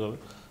నెరవేర్చాలి కదా.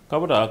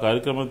 కాబట్టి ఆ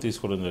కార్యక్రమాన్ని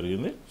తీసుకోవడం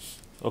జరిగింది.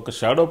 ఒక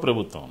షాడో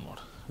ప్రభుత్వం అన్నమాట.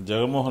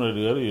 జగన్మోహన్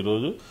రెడ్డి గారు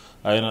ఈరోజు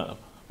ఆయన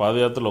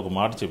పాదయాత్రలో ఒక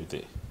మాట చెబితే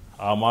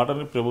ఆ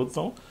మాటని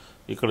ప్రభుత్వం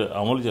ఇక్కడ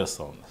అమలు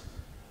చేస్తూ ఉంది.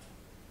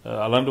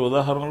 అలాంటి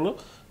ఉదాహరణలు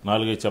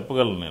 4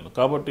 చెప్పగలను నేను.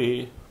 కాబట్టి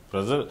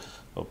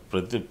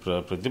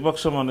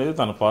ప్రతిపక్షం అనేది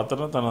తన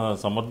పాత్రను తన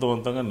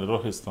సమర్థవంతంగా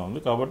నిర్వహిస్తూ ఉంది.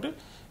 కాబట్టి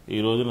ఈ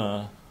రోజున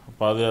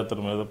పాదయాత్ర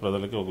మీద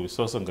ప్రజలకి ఒక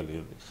విశ్వాసం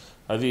కలిగింది.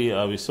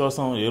 ఆ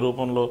విశ్వాసం ఏ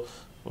రూపంలో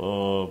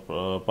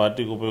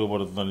పార్టీకి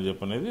ఉపయోగపడుతుందని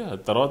చెప్పనేది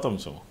అది తర్వాత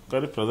అంశం.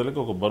 కానీ ప్రజలకు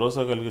ఒక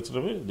భరోసా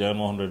కలిగించడమే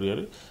జగన్మోహన్ రెడ్డి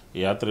గారి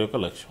యాత్ర యొక్క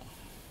లక్ష్యం.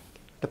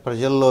 అంటే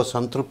ప్రజల్లో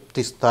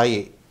సంతృప్తి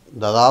స్థాయి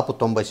దాదాపు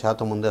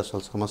 90% ఉంది.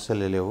 అసలు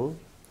సమస్యలే లేవు.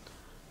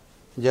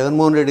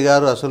 జగన్మోహన్ రెడ్డి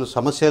గారు అసలు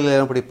సమస్యలు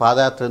లేనప్పుడు ఈ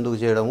పాదయాత్ర ఎందుకు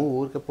చేయడము,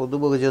 ఊరికే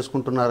పొద్దుబొగ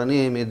చేసుకుంటున్నారని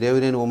మీ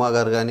దేవినేని ఉమా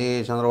గారు కానీ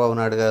చంద్రబాబు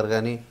నాయుడు గారు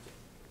కానీ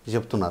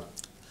చెప్తున్నారు.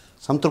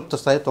 సంతృప్తి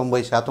స్థాయి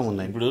 90%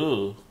 ఉంది. ఇప్పుడు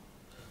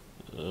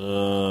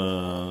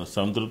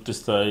సంతృప్తి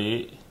స్థాయి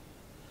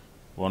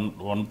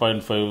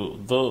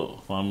 1.5తో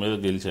మా మీద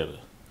గెలిచారు.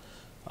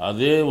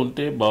 అదే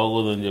ఉంటే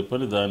బాగోదని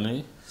చెప్పని దాన్ని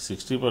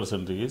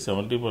 60%కి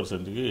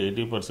 70%కి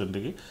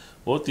 80%కి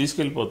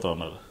తీసుకెళ్ళిపోతూ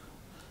ఉన్నారు.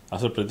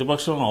 అసలు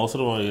ప్రతిపక్షం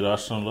అవసరమా ఈ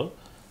రాష్ట్రంలో?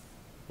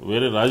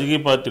 వేరే రాజకీయ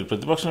పార్టీలు,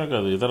 ప్రతిపక్షమే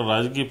కాదు ఇతర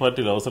రాజకీయ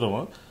పార్టీలు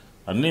అవసరమా?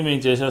 అన్నీ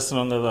మేము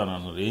చేసేస్తున్నాం కదా అని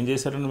అన్నారు. ఏం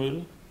చేశారండి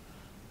మీరు?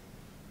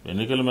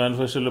 ఎన్నికల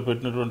మేనిఫెస్టోలో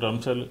పెట్టినటువంటి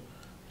అంశాలు,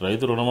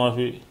 రైతు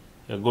రుణమాఫీ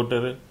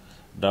ఎగ్గొట్టారే,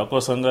 డాకో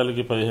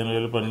సంఘాలకి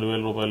 15,000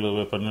 12,000 రూపాయలు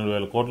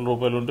 12,000 కోట్ల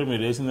రూపాయలు ఉంటే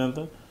మీరు వేసింది ఎంత?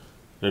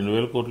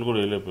 2,000 కోట్లు కూడా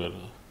వేయలేకపోయారు.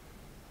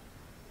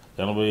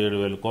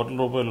 87,000 కోట్ల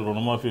రూపాయలు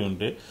రుణమాఫీ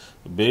ఉంటే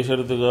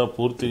బేషరతుగా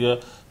పూర్తిగా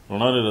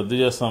రుణాన్ని రద్దు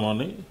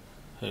చేస్తామని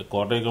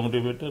కోటయ్య కమిటీ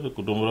పెట్టారు,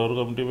 కుటుంబరావు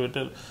కమిటీ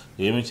పెట్టారు.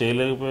 ఏమీ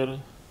చేయలేకపోయారు.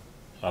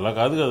 అలా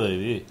కాదు కదా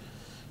ఇది.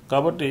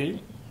 కాబట్టి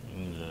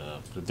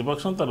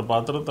ప్రతిపక్షం తన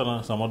పాత్రను తన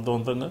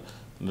సమర్థవంతంగా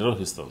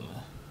నిర్వహిస్తుంది.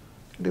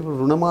 అంటే ఇప్పుడు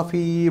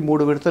రుణమాఫీ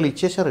 3 విడతలు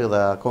ఇచ్చేశారు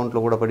కదా, అకౌంట్లో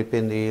కూడా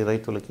పడిపోయింది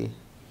రైతులకి.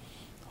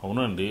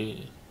 అవునండి,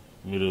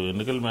 మీరు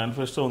ఎన్నికల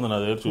మేనిఫెస్టో ఉంది నా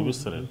దగ్గర,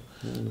 చూపిస్తాను నేను.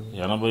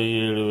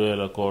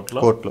 87,000 కోట్ల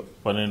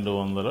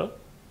 1,200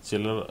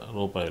 చిల్లర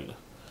రూపాయలు.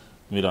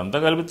 మీరు అంతా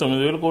కలిపి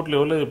 9,000 కోట్లు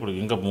ఇవ్వలేదు. ఇప్పుడు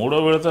ఇంకా 3వ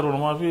విడత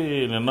రుణమాఫీ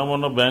నిన్న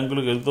మొన్న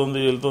బ్యాంకులకు వెళ్తుంది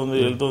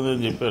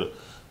అని చెప్పారు.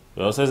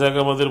 వ్యవసాయ శాఖ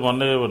మంత్రి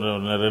మొన్న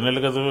 2 నెలల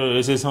క్రితమే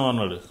వేసేసాం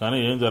అన్నాడు. కానీ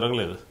ఏం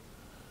జరగలేదు.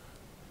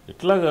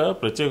 ఇట్లాగా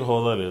ప్రత్యేక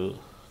హోదా లేదు,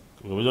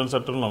 విభజన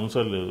చట్టంలో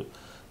అంశాలు లేదు,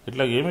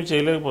 ఇట్లా ఏమీ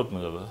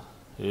చేయలేకపోతుంది కదా,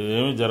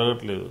 ఏమీ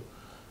జరగట్లేదు.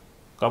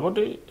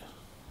 కాబట్టి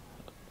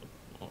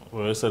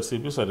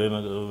వైఎస్ఆర్సీపీ సరైన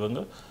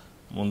విధంగా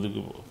ముందుకు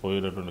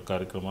పోయేటటువంటి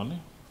కార్యక్రమాన్ని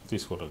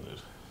తీసుకోవడం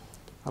జరిగింది.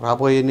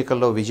 రాబోయే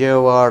ఎన్నికల్లో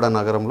విజయవాడ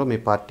నగరంలో మీ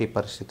పార్టీ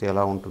పరిస్థితి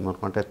ఎలా ఉంటుంది?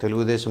 అంటే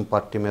తెలుగుదేశం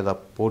పార్టీ మీద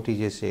పోటీ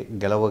చేసి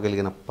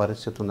గెలవగలిగిన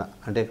పరిస్థితి ఉందా?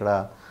 అంటే ఇక్కడ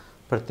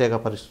ప్రత్యేక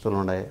పరిస్థితులు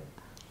ఉన్నాయి.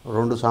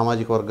 2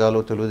 సామాజిక వర్గాలు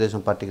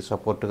తెలుగుదేశం పార్టీకి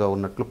సపోర్ట్గా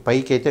ఉన్నట్లు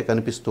పైకి అయితే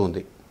కనిపిస్తూ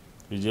ఉంది.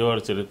 విజయవాడ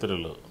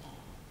చరిత్రలో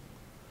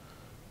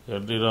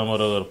ఎన్టీ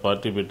రామారావు గారు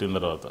పార్టీ పెట్టిన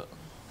తర్వాత,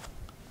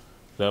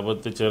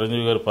 లేకపోతే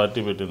చిరంజీవి గారు పార్టీ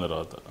పెట్టిన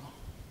తర్వాత,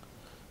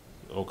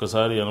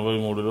 ఒకసారి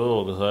 83లో,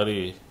 ఒకసారి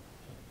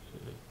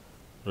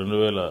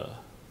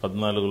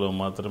 2014లో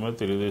మాత్రమే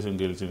తెలుగుదేశం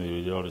గెలిచింది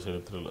విజయవాడ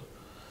చరిత్రలో.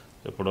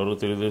 ఇప్పటివరకు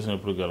తెలుగుదేశం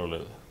ఎప్పుడు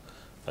గెలవలేదు.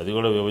 అది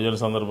కూడా విభజన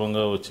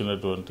సందర్భంగా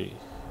వచ్చినటువంటి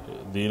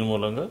దీని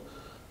మూలంగా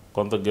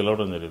కొంత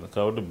గెలవడం జరిగింది.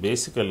 కాబట్టి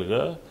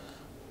బేసికల్గా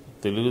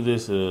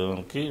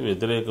తెలుగుదేశానికి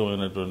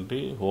వ్యతిరేకమైనటువంటి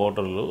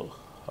ఓటర్లు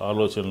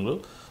ఆలోచనలు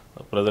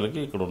ప్రజలకి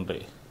ఇక్కడ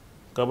ఉంటాయి.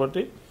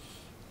 కాబట్టి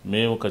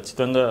మేము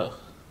ఖచ్చితంగా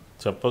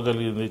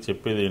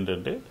చెప్పేది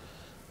ఏంటంటే,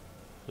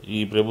 ఈ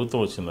ప్రభుత్వం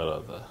వచ్చిన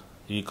తర్వాత,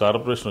 ఈ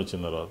కార్పొరేషన్ వచ్చిన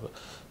తర్వాత,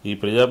 ఈ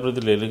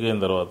ప్రజాప్రతినిధులు ఎన్నికైన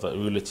తర్వాత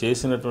వీళ్ళు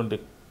చేసినటువంటి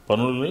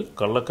పనుల్ని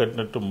కళ్ళ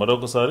కట్టినట్టు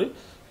మరొకసారి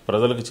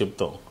ప్రజలకు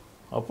చెప్తాం.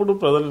 అప్పుడు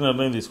ప్రజలు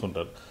నిర్ణయం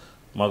తీసుకుంటారు.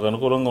 మాకు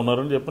అనుకూలంగా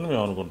ఉన్నారని చెప్పని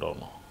మేము అనుకుంటా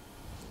ఉన్నాం.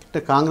 అంటే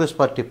కాంగ్రెస్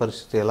పార్టీ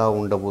పరిస్థితి ఎలా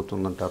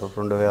ఉండబోతుందంటారు?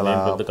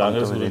 2000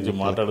 కాంగ్రెస్ గురించి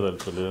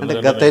మాట్లాడదలుచుకోలేదు. అంటే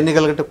గత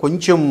ఎన్నికల కంటే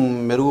కొంచెం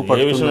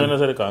మెరుగుపడుతుంది. ఏ విషయమైనా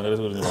సరే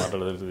కాంగ్రెస్ గురించి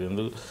మాట్లాడదలుచుకోలేదు.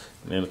 ఎందుకు?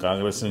 నేను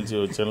కాంగ్రెస్ నుంచి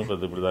వచ్చాను.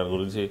 ఇప్పుడు దాని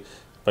గురించి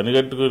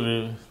పనిగట్టుకుని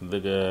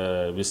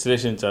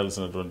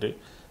విశ్లేషించాల్సినటువంటి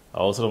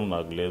అవసరం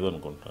నాకు లేదు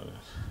అనుకుంటున్నాను.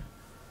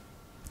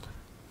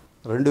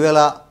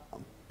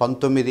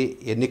 2019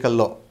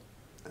 ఎన్నికల్లో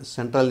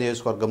సెంట్రల్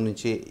నియోజకవర్గం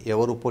నుంచి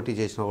ఎవరు పోటీ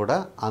చేసినా కూడా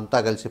అంతా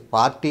కలిసి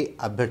పార్టీ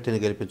అభ్యర్థిని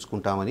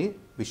గెలిపించుకుంటామని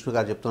విష్ణు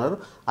గారు చెప్తున్నారు.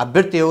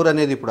 అభ్యర్థి ఎవరు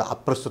అనేది ఇప్పుడు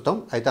అప్రస్తుతం.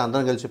 అయితే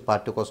అందరం కలిసి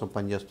పార్టీ కోసం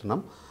పనిచేస్తున్నాం.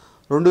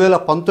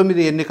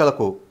 2019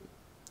 ఎన్నికలకు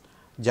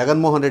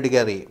జగన్మోహన్ రెడ్డి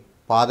గారి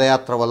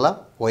పాదయాత్ర వల్ల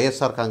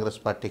వైఎస్ఆర్ కాంగ్రెస్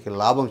పార్టీకి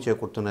లాభం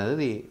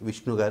చేకూరుతున్నది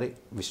విష్ణు గారి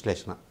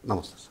విశ్లేషణ.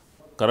 నమస్తే సార్.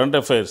 కరెంట్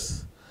అఫైర్స్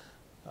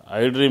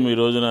iDream ఈ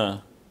రోజున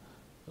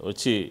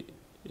వచ్చి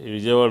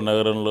విజయవాడ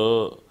నగరంలో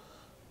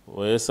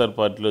వైఎస్ఆర్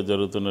పార్టీలో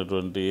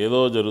జరుగుతున్నటువంటి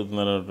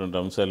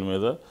అంశాల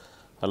మీద,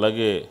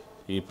 అలాగే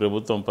ఈ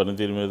ప్రభుత్వం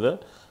పనితీరు మీద,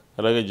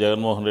 అలాగే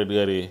జగన్మోహన్ రెడ్డి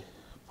గారి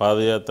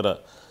పాదయాత్ర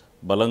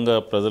బలంగా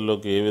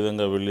ప్రజల్లోకి ఏ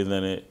విధంగా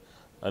వెళ్ళిందనే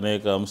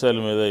అనేక అంశాల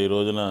మీద ఈ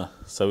రోజున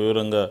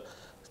సవివరంగా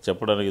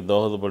చెప్పడానికి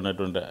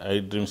దోహదపడినటువంటి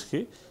iDreamsకి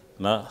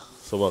నా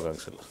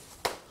శుభాకాంక్షలు.